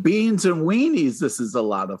 Holy cool. Beans and weenies, this is a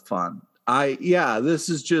lot of fun. This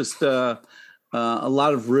is just a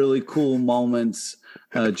lot of really cool moments.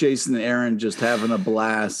 Jason Aaron just having a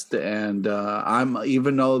blast, and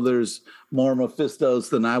even though there's more Mephistos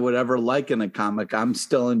than I would ever like in a comic, I'm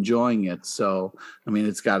still enjoying it. So, I mean,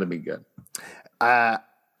 it's got to be good. I'm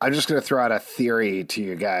just going to throw out a theory to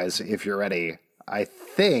you guys, if you're ready. I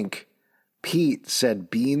think Pete said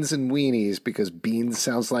beans and weenies because beans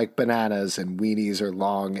sounds like bananas and weenies are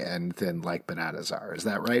long and thin like bananas are. Is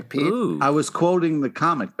that right, Pete? Ooh. I was quoting the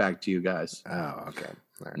comic back to you guys. Oh, okay.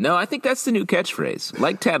 Right. No, I think that's the new catchphrase.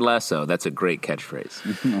 Like Ted Lasso, that's a great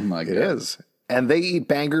catchphrase. Oh, my God. It is. And they eat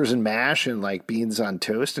bangers and mash and like beans on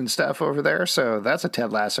toast and stuff over there. So that's a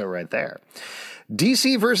Ted Lasso right there.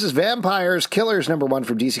 DC versus Vampires Killers #1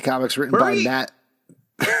 from DC Comics, written by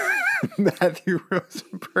Matthew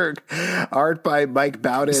Rosenberg, art by Mike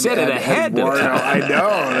Bowden. Said it ahead. Eduardo. I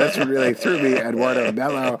know. That's what really threw me. Eduardo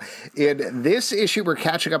Mello. In this issue, we're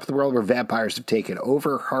catching up with the world where vampires have taken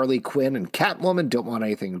over. Harley Quinn and Catwoman don't want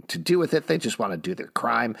anything to do with it. They just want to do their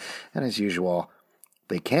crime. And as usual,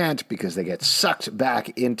 they can't because they get sucked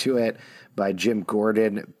back into it by Jim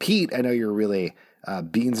Gordon. Pete, I know you're really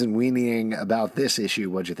beans and weenieing about this issue.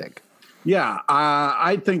 What'd you think? Yeah,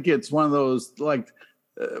 I think it's one of those, like,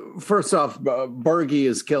 first off, Bergie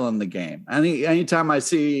is killing the game. Anytime I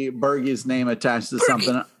see Bergie's name attached to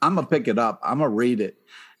something, I'm going to pick it up. I'm going to read it.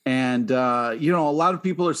 And, a lot of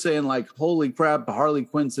people are saying, like, holy crap, Harley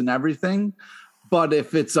Quinn's and everything. But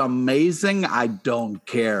if it's amazing, I don't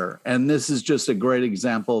care. And this is just a great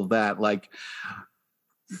example of that. Like,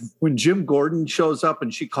 when Jim Gordon shows up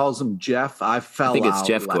and she calls him Jeff, I fell out. I think it's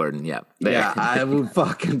Jeff Gordon, yeah. Yeah, I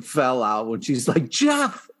fucking fell out when she's like,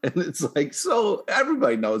 Jeff! And it's like, so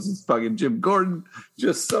everybody knows it's fucking Jim Gordon.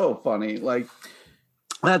 Just so funny. Like,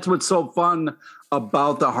 That's what's so fun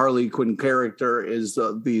about the Harley Quinn character is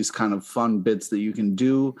these kind of fun bits that you can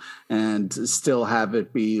do and still have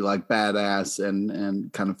it be like badass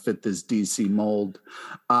and kind of fit this DC mold.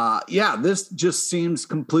 This just seems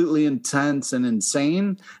completely intense and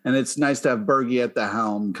insane, and it's nice to have Bergie at the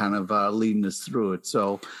helm kind of leading us through it.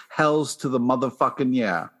 So hells to the motherfucking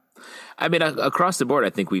yeah. I mean, across the board, I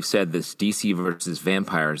think we've said this DC versus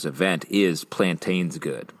vampires event is plantains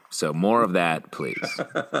good. So more of that, please.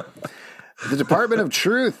 The Department of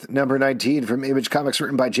Truth, number 19 from Image Comics,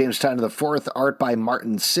 written by James Tynion IV, art by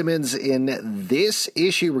Martin Simmons. In this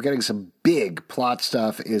issue, we're getting some big plot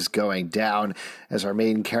stuff is going down as our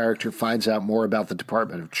main character finds out more about the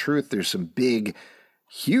Department of Truth. There's some big,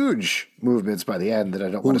 huge movements by the end that I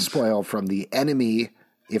don't want to spoil from the enemy.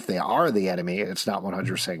 If they are the enemy, it's not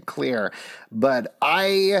 100% clear. But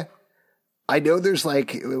I know there's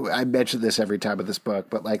I mention this every time with this book,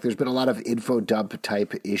 but there's been a lot of info dump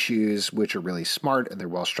type issues, which are really smart and they're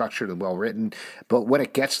well structured and well written. But when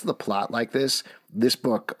it gets to the plot like this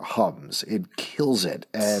book hums. It kills it.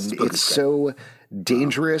 And it's so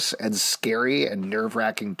dangerous and scary and nerve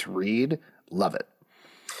wracking to read. Love it.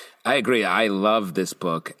 I agree. I love this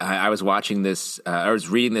book. I was watching this. I was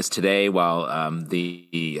reading this today while the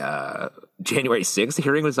January 6th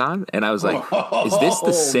hearing was on, and I was like, "Is this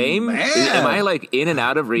the same? Am I in and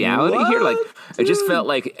out of reality here?" I just felt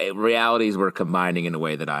like realities were combining in a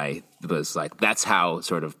way that I was like, "That's how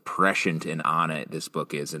sort of prescient and on it this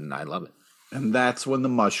book is," and I love it. And that's when the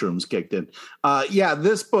mushrooms kicked in.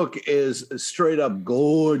 This book is straight up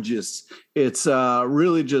gorgeous. It's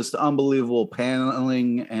really just unbelievable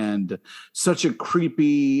paneling and such a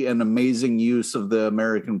creepy and amazing use of the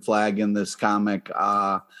American flag in this comic.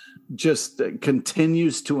 Just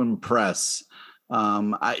continues to impress.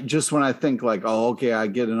 When I think I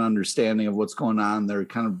get an understanding of what's going on, they're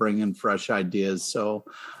kind of bringing fresh ideas. So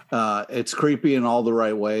it's creepy in all the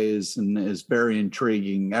right ways and is very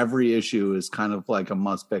intriguing. Every issue is kind of like a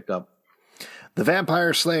must pick up. The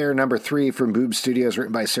Vampire Slayer, number 3 from Boom Studios,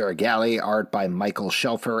 written by Sarah Galley, art by Michael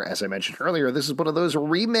Shelfer. As I mentioned earlier, this is one of those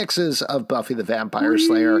remixes of Buffy the Vampire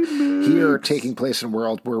Slayer, here taking place in a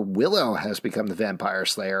world where Willow has become the Vampire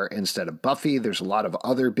Slayer instead of Buffy. There's a lot of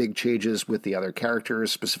other big changes with the other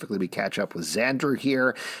characters. Specifically, we catch up with Xander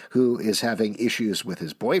here, who is having issues with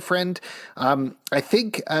his boyfriend. I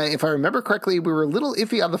think, if I remember correctly, we were a little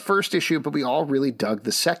iffy on the first issue, but we all really dug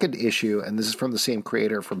the second issue, and this is from the same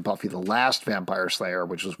creator from Buffy the Last Vampire Slayer,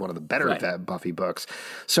 which was one of the better Buffy books.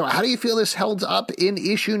 So how do you feel this held up in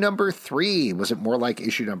issue number 3? Was it more like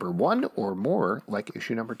issue number 1 or more like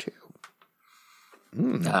issue number 2?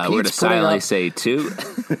 We're going to silently say 2.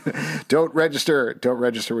 Don't register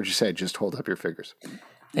what you say. Just hold up your fingers.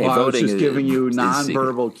 Hey, I was just giving you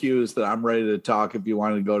nonverbal cues that I'm ready to talk if you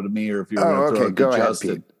want to go to me or if you want to throw it to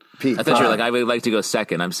Justin. Pete. I thought you were I would like to go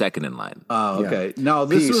second. I'm second in line. Oh, okay. Yeah. No,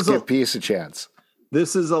 give Peace a chance.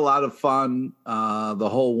 This is a lot of fun. The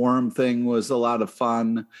whole worm thing was a lot of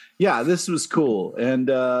fun. Yeah, this was cool. And,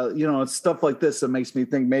 it's stuff like this that makes me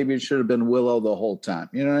think maybe it should have been Willow the whole time.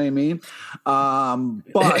 You know what I mean?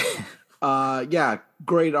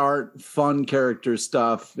 Great art, fun character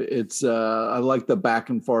stuff. It's I like the back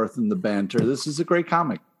and forth and the banter. This is a great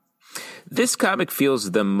comic. This comic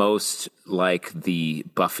feels the most like the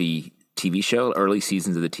Buffy TV show, early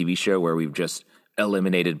seasons of the TV show where we've just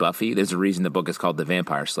eliminated Buffy. There's a reason the book is called The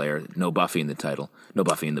Vampire Slayer. No Buffy in the title, no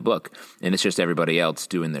Buffy in the book. And it's just everybody else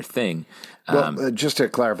doing their thing. Just to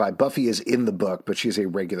clarify, Buffy is in the book, but she's a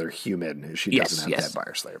regular human. She doesn't have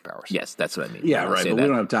Vampire Slayer powers. Yes, that's what I mean. Yeah, right. But we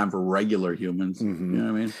don't have time for regular humans. Mm-hmm. You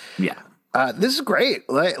know what I mean? Yeah. This is great.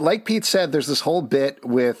 Like Pete said, there's this whole bit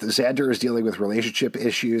with Xander is dealing with relationship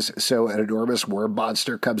issues. So an enormous worm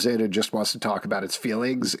monster comes in and just wants to talk about its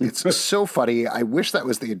feelings. It's so funny. I wish that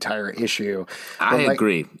was the entire issue. I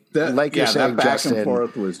agree. You're saying, that back Justin, and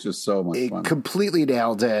forth was just so much fun. It completely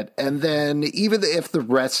nailed it. And then even if the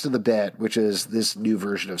rest of the bit, which is this new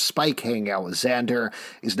version of Spike hanging out with Xander,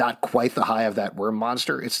 is not quite the high of that worm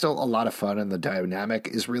monster, it's still a lot of fun and the dynamic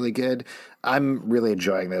is really good. I'm really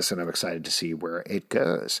enjoying this and I'm excited to see where it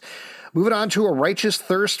goes. Moving on to A Righteous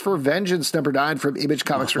Thirst for Vengeance, number 9 from Image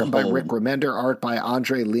Comics, written by Rick Remender, art by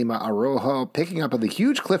Andre Lima Arojo, picking up on the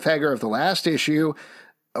huge cliffhanger of the last issue.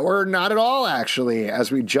 Or not at all, actually, as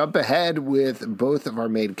we jump ahead with both of our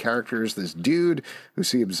main characters. This dude, who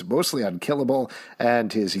seems mostly unkillable,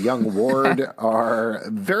 and his young ward are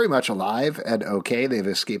very much alive and okay. They've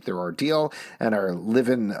escaped their ordeal and are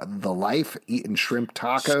living the life, eating shrimp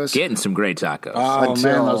tacos. Getting some great tacos. Oh,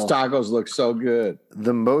 man, those tacos look so good.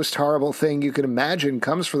 The most horrible thing you can imagine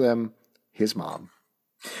comes for them, his mom.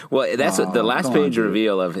 Well, that's what the last page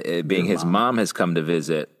reveal of it being his mom has come to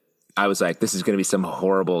visit. I was like, this is going to be some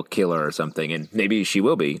horrible killer or something, and maybe she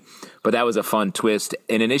will be. But that was a fun twist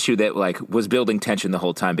and an issue that like was building tension the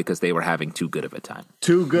whole time because they were having too good of a time.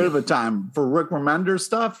 Too good of a time for Rick Remender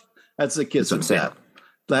stuff. That's a kiss of death.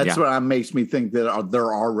 That's what makes me think that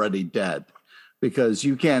they're already dead, because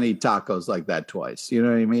you can't eat tacos like that twice. You know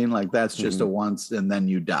what I mean? Like that's just a once and then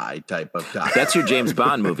you die type of taco. That's your James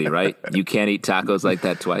Bond movie, right? You can't eat tacos like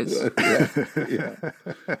that twice.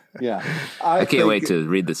 Yeah. I can't wait to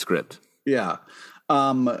read the script. Yeah.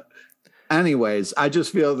 Anyways, I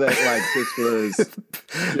just feel that like this was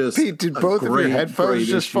just Pete, did both of your headphones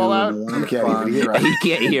just fall out? You can't even hear it. He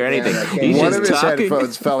can't hear anything. One of his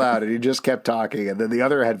headphones fell out and he just kept talking, and then the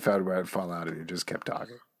other headphone went fell out and he just kept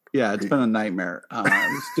talking. Yeah, it's been a nightmare. I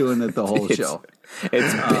was doing it the whole show.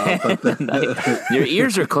 It's bad. Your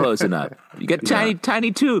ears are closing up. You got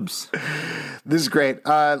tiny tubes. This is great.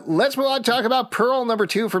 Let's move on to talk about Pearl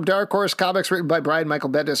 #2 from Dark Horse Comics, written by Brian Michael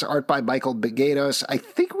Bendis, art by Michael Begaydos. I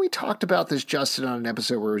think we talked about this, Justin, on an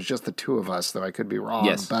episode where it was just the two of us, though I could be wrong.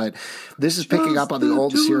 Yes. But this is picking up on the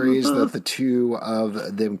old series that the two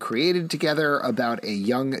of them created together about a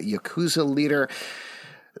young Yakuza leader.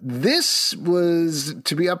 This was,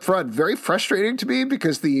 to be upfront, very frustrating to me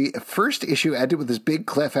because the first issue ended with this big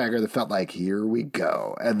cliffhanger that felt like, here we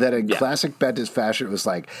go. And then in classic Bendis fashion, it was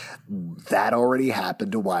like, that already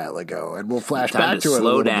happened a while ago. And we'll flash back to it a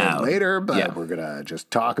little bit later, but we're going to just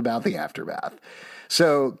talk about the aftermath.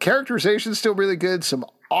 So characterization is still really good. Some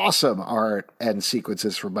awesome art and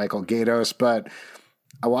sequences from Michael Gaydos, but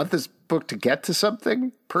I want this book to get to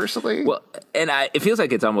something personally. Well, and it feels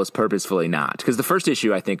like it's almost purposefully not, because the first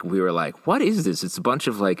issue, I think we were like, what is this? It's a bunch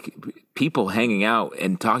of like people hanging out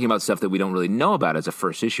and talking about stuff that we don't really know about as a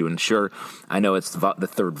first issue. And sure, I know it's the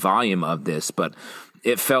third volume of this, but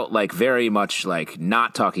it felt like very much like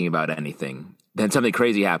not talking about anything. Then something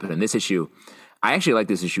crazy happened in this issue. I actually like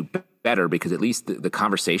this issue better because at least the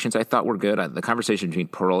conversations I thought were good. The conversation between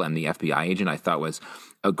Pearl and the FBI agent I thought was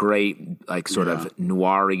a great, like, sort of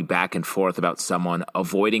noir-y back and forth about someone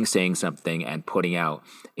avoiding saying something and putting out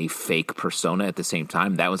a fake persona at the same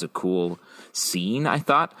time. That was a cool scene, I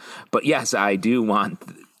thought. But yes, I do want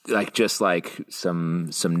like just like some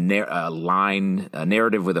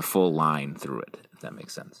narrative with a full line through it, if that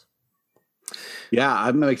makes sense. Yeah,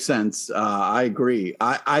 that makes sense. I agree.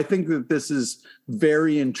 I think that this is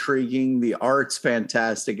very intriguing. The art's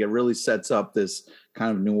fantastic. It really sets up this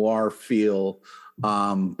kind of noir feel.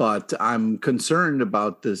 But I'm concerned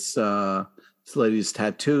about this lady's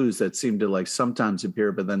tattoos that seem to like sometimes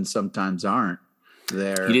appear, but then sometimes aren't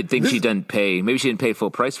there. You didn't think she didn't pay? Maybe she didn't pay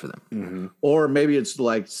full price for them. Mm-hmm. Or maybe it's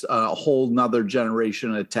like a whole nother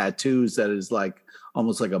generation of tattoos that is like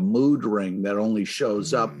almost like a mood ring that only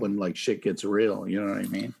shows up when like shit gets real. You know what I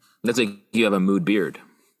mean? That's like you have a mood beard.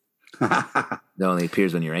 That only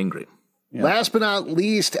appears when you're angry. Yeah. Last but not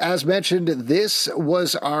least, as mentioned, this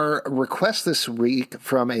was our request this week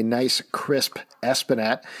from a nice, crisp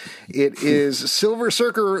Espinette. It is Silver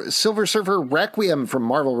Surfer Requiem from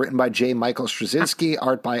Marvel, written by J. Michael Straczynski,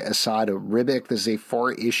 art by Asad Ribic. This is a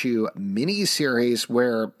 4-issue mini-series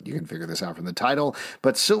where, you can figure this out from the title,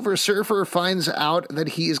 but Silver Surfer finds out that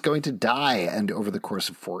he is going to die, and over the course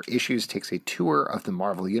of 4 issues takes a tour of the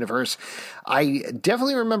Marvel Universe. I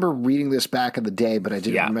definitely remember reading this back in the day, but I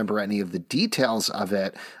didn't remember any of the details of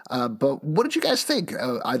it. But what did you guys think,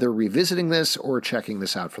 either revisiting this or checking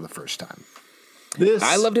this out for the first time?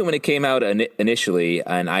 I loved it when it came out initially,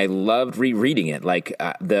 and I loved rereading it. Like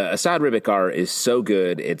the Asad Ribic art is so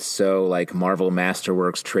good; it's so like Marvel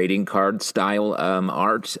Masterworks trading card style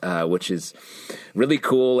art, which is really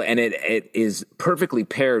cool, and it is perfectly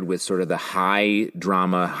paired with sort of the high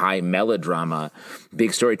drama, high melodrama,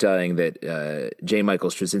 big storytelling that J. Michael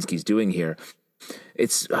Straczynski's doing here.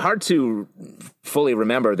 It's hard to fully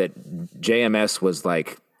remember that JMS was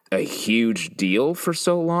like a huge deal for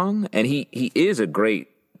so long, and he is a great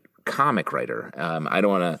comic writer. I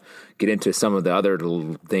don't want to get into some of the other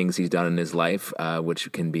little things he's done in his life,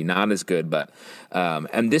 which can be not as good, but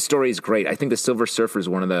and this story is great. I think the Silver Surfer is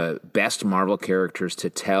one of the best Marvel characters to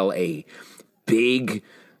tell a big,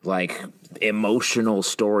 like, emotional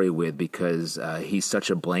story with, because he's such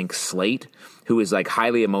a blank slate who is like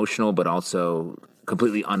highly emotional but also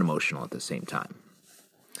completely unemotional at the same time.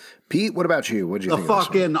 Pete, what about you? What did you think? The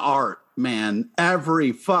fucking art, man.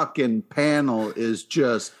 Every fucking panel is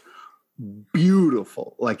just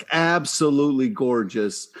beautiful, like absolutely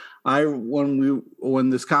gorgeous. When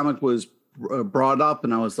this comic was brought up,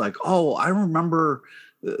 and I was like, oh, I remember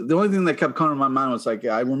the only thing that kept coming to my mind was like,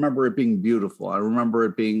 I remember it being beautiful. I remember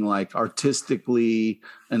it being like artistically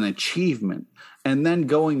an achievement. And then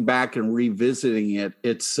going back and revisiting it,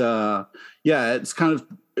 it's it's kind of,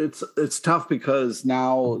 it's tough because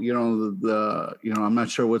now, I'm not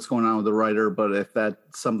sure what's going on with the writer, but if that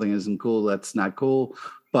something isn't cool, that's not cool.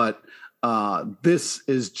 But this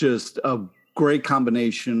is just a great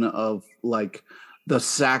combination of like the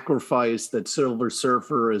sacrifice that Silver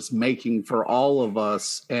Surfer is making for all of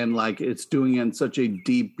us, and like it's doing it in such a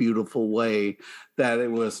deep, beautiful way that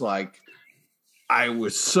it was like I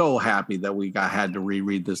was so happy that had to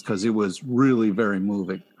reread this because it was really very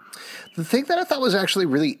moving. The thing that I thought was actually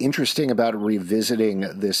really interesting about revisiting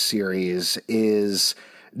this series is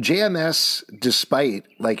JMS, despite,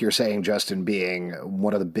 like you're saying, Justin, being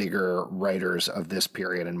one of the bigger writers of this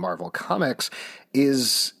period in Marvel Comics,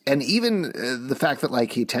 and even the fact that,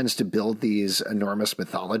 like, he tends to build these enormous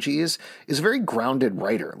mythologies, is a very grounded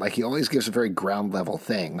writer. Like, he always gives a very ground-level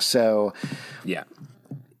thing. So, yeah.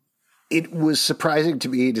 It was surprising to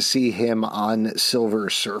me to see him on Silver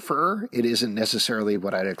Surfer. It isn't necessarily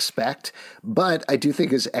what I'd expect, but I do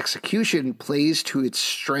think his execution plays to its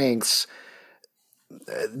strengths.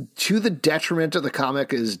 To the detriment of the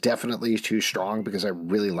comic is definitely too strong because I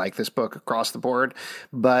really like this book across the board.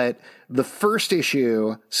 But the first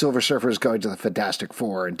issue, Silver Surfer is going to the Fantastic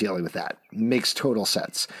Four and dealing with that. Makes total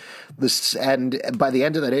sense. And by the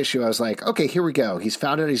end of that issue, I was like, okay, here we go. He's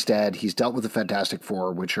found out he's dead. He's dealt with the Fantastic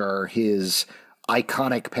Four, which are his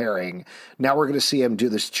iconic pairing. Now we're going to see him do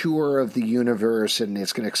this tour of the universe, and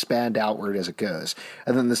it's going to expand outward as it goes.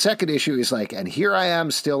 And then the second issue is like, and here I am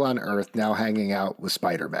still on Earth now hanging out with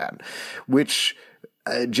Spider-Man, which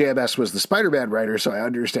JMS was the Spider-Man writer, so I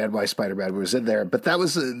understand why Spider-Man was in there. But that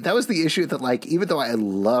was the issue that, like, even though I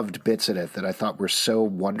loved bits in it that I thought were so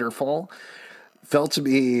wonderful, felt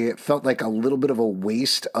like a little bit of a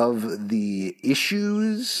waste of the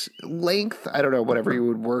issue's length. I don't know,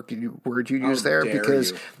 whatever word you use there,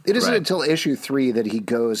 because it isn't until issue 3 that he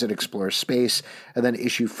goes and explores space, and then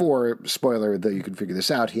issue 4, spoiler, though you can figure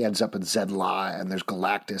this out, he ends up in Zed-La, and there's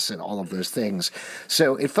Galactus and all of those things.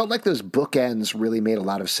 So it felt like those bookends really made a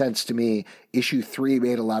lot of sense to me. Issue 3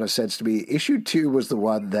 made a lot of sense to me. Issue 2 was the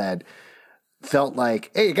one that felt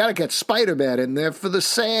like, hey, you got to get Spider-Man in there for the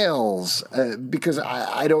sales, because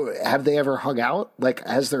I don't, have they ever hung out? Like,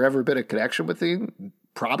 has there ever been a connection with him?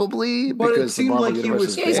 Probably, but because it seemed like he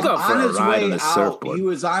was on his way out. He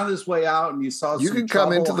was on his way out, and he saw some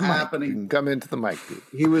trouble happening. You can come into the mic, Pete.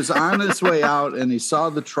 He was on his way out, and he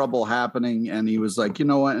saw the trouble happening, and he was like, you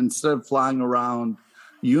know what? Instead of flying around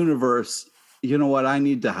universe, you know what? I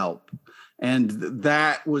need to help. And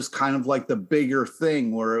that was kind of like the bigger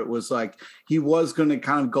thing, where it was like he was going to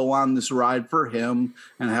kind of go on this ride for him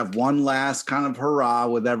and have one last kind of hurrah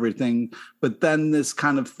with everything. But then this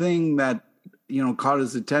kind of thing that, caught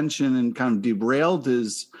his attention and kind of derailed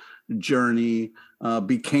his journey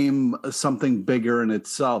became something bigger in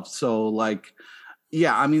itself. So, like,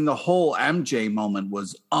 yeah, I mean, the whole MJ moment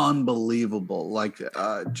was unbelievable. Like,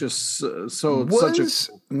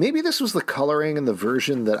 maybe this was the coloring in the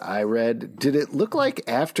version that I read. Did it look like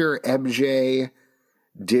after MJ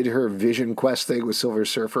did her Vision Quest thing with Silver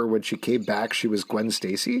Surfer, when she came back, she was Gwen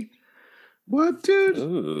Stacy? What, dude?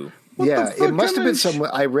 Ooh. Yeah, it must have been some.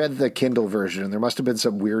 I read the Kindle version, and there must have been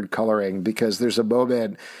some weird coloring, because there's a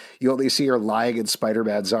moment you only see her lying in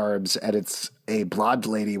Spider-Man's arms, and it's a blonde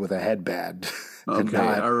lady with a headband. Okay,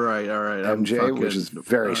 all right. MJ, which is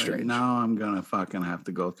very strange. Now I'm gonna fucking have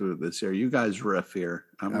to go through this here. You guys riff here.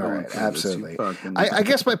 I'm all going right, through absolutely. This. I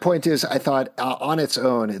guess my point is, I thought on its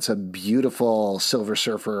own, it's a beautiful Silver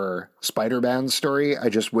Surfer Spider-Man story. I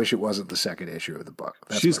just wish it wasn't the second issue of the book.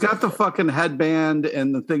 She's got the fucking headband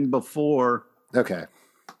and the thing before. Okay.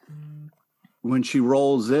 When she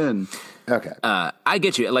rolls in. Okay. I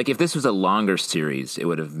get you. Like, if this was a longer series, it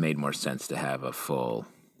would have made more sense to have a full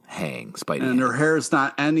Spidey. And her hair's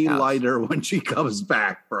not any lighter when she comes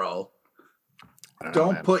back, bro.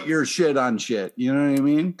 Don't put your shit on shit. You know what I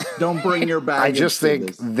mean? Don't bring your baggage. I just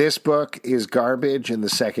think this book is garbage, and the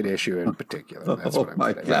second issue in particular. That's what I'm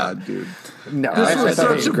my saying. God, dude. No, I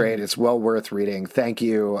thought it was great. It's well worth reading. Thank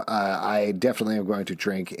you. I definitely am going to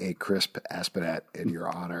drink a crisp Aspinet in your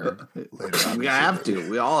honor later on. We have to.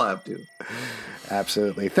 We all have to.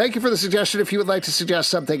 Absolutely. Thank you for the suggestion. If you would like to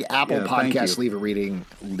suggest something, Apple Podcasts, leave a reading,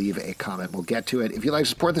 leave a comment. We'll get to it. If you'd like to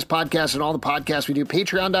support this podcast and all the podcasts we do,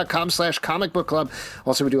 patreon.com/comicbookclub.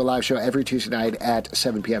 Also, we do a live show every Tuesday night at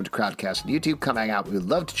 7 p.m. to Crowdcast on YouTube. Come hang out. We would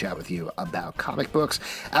love to chat with you about comic books.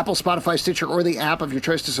 Apple, Spotify, Stitcher, or the app of your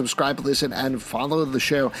choice to subscribe, listen, and follow the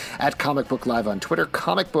show at Comic Book Live on Twitter,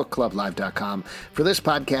 comicbookclublive.com. For this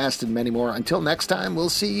podcast and many more, until next time, we'll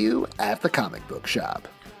see you at the comic book shop.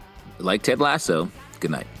 Like Ted Lasso,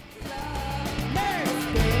 good night.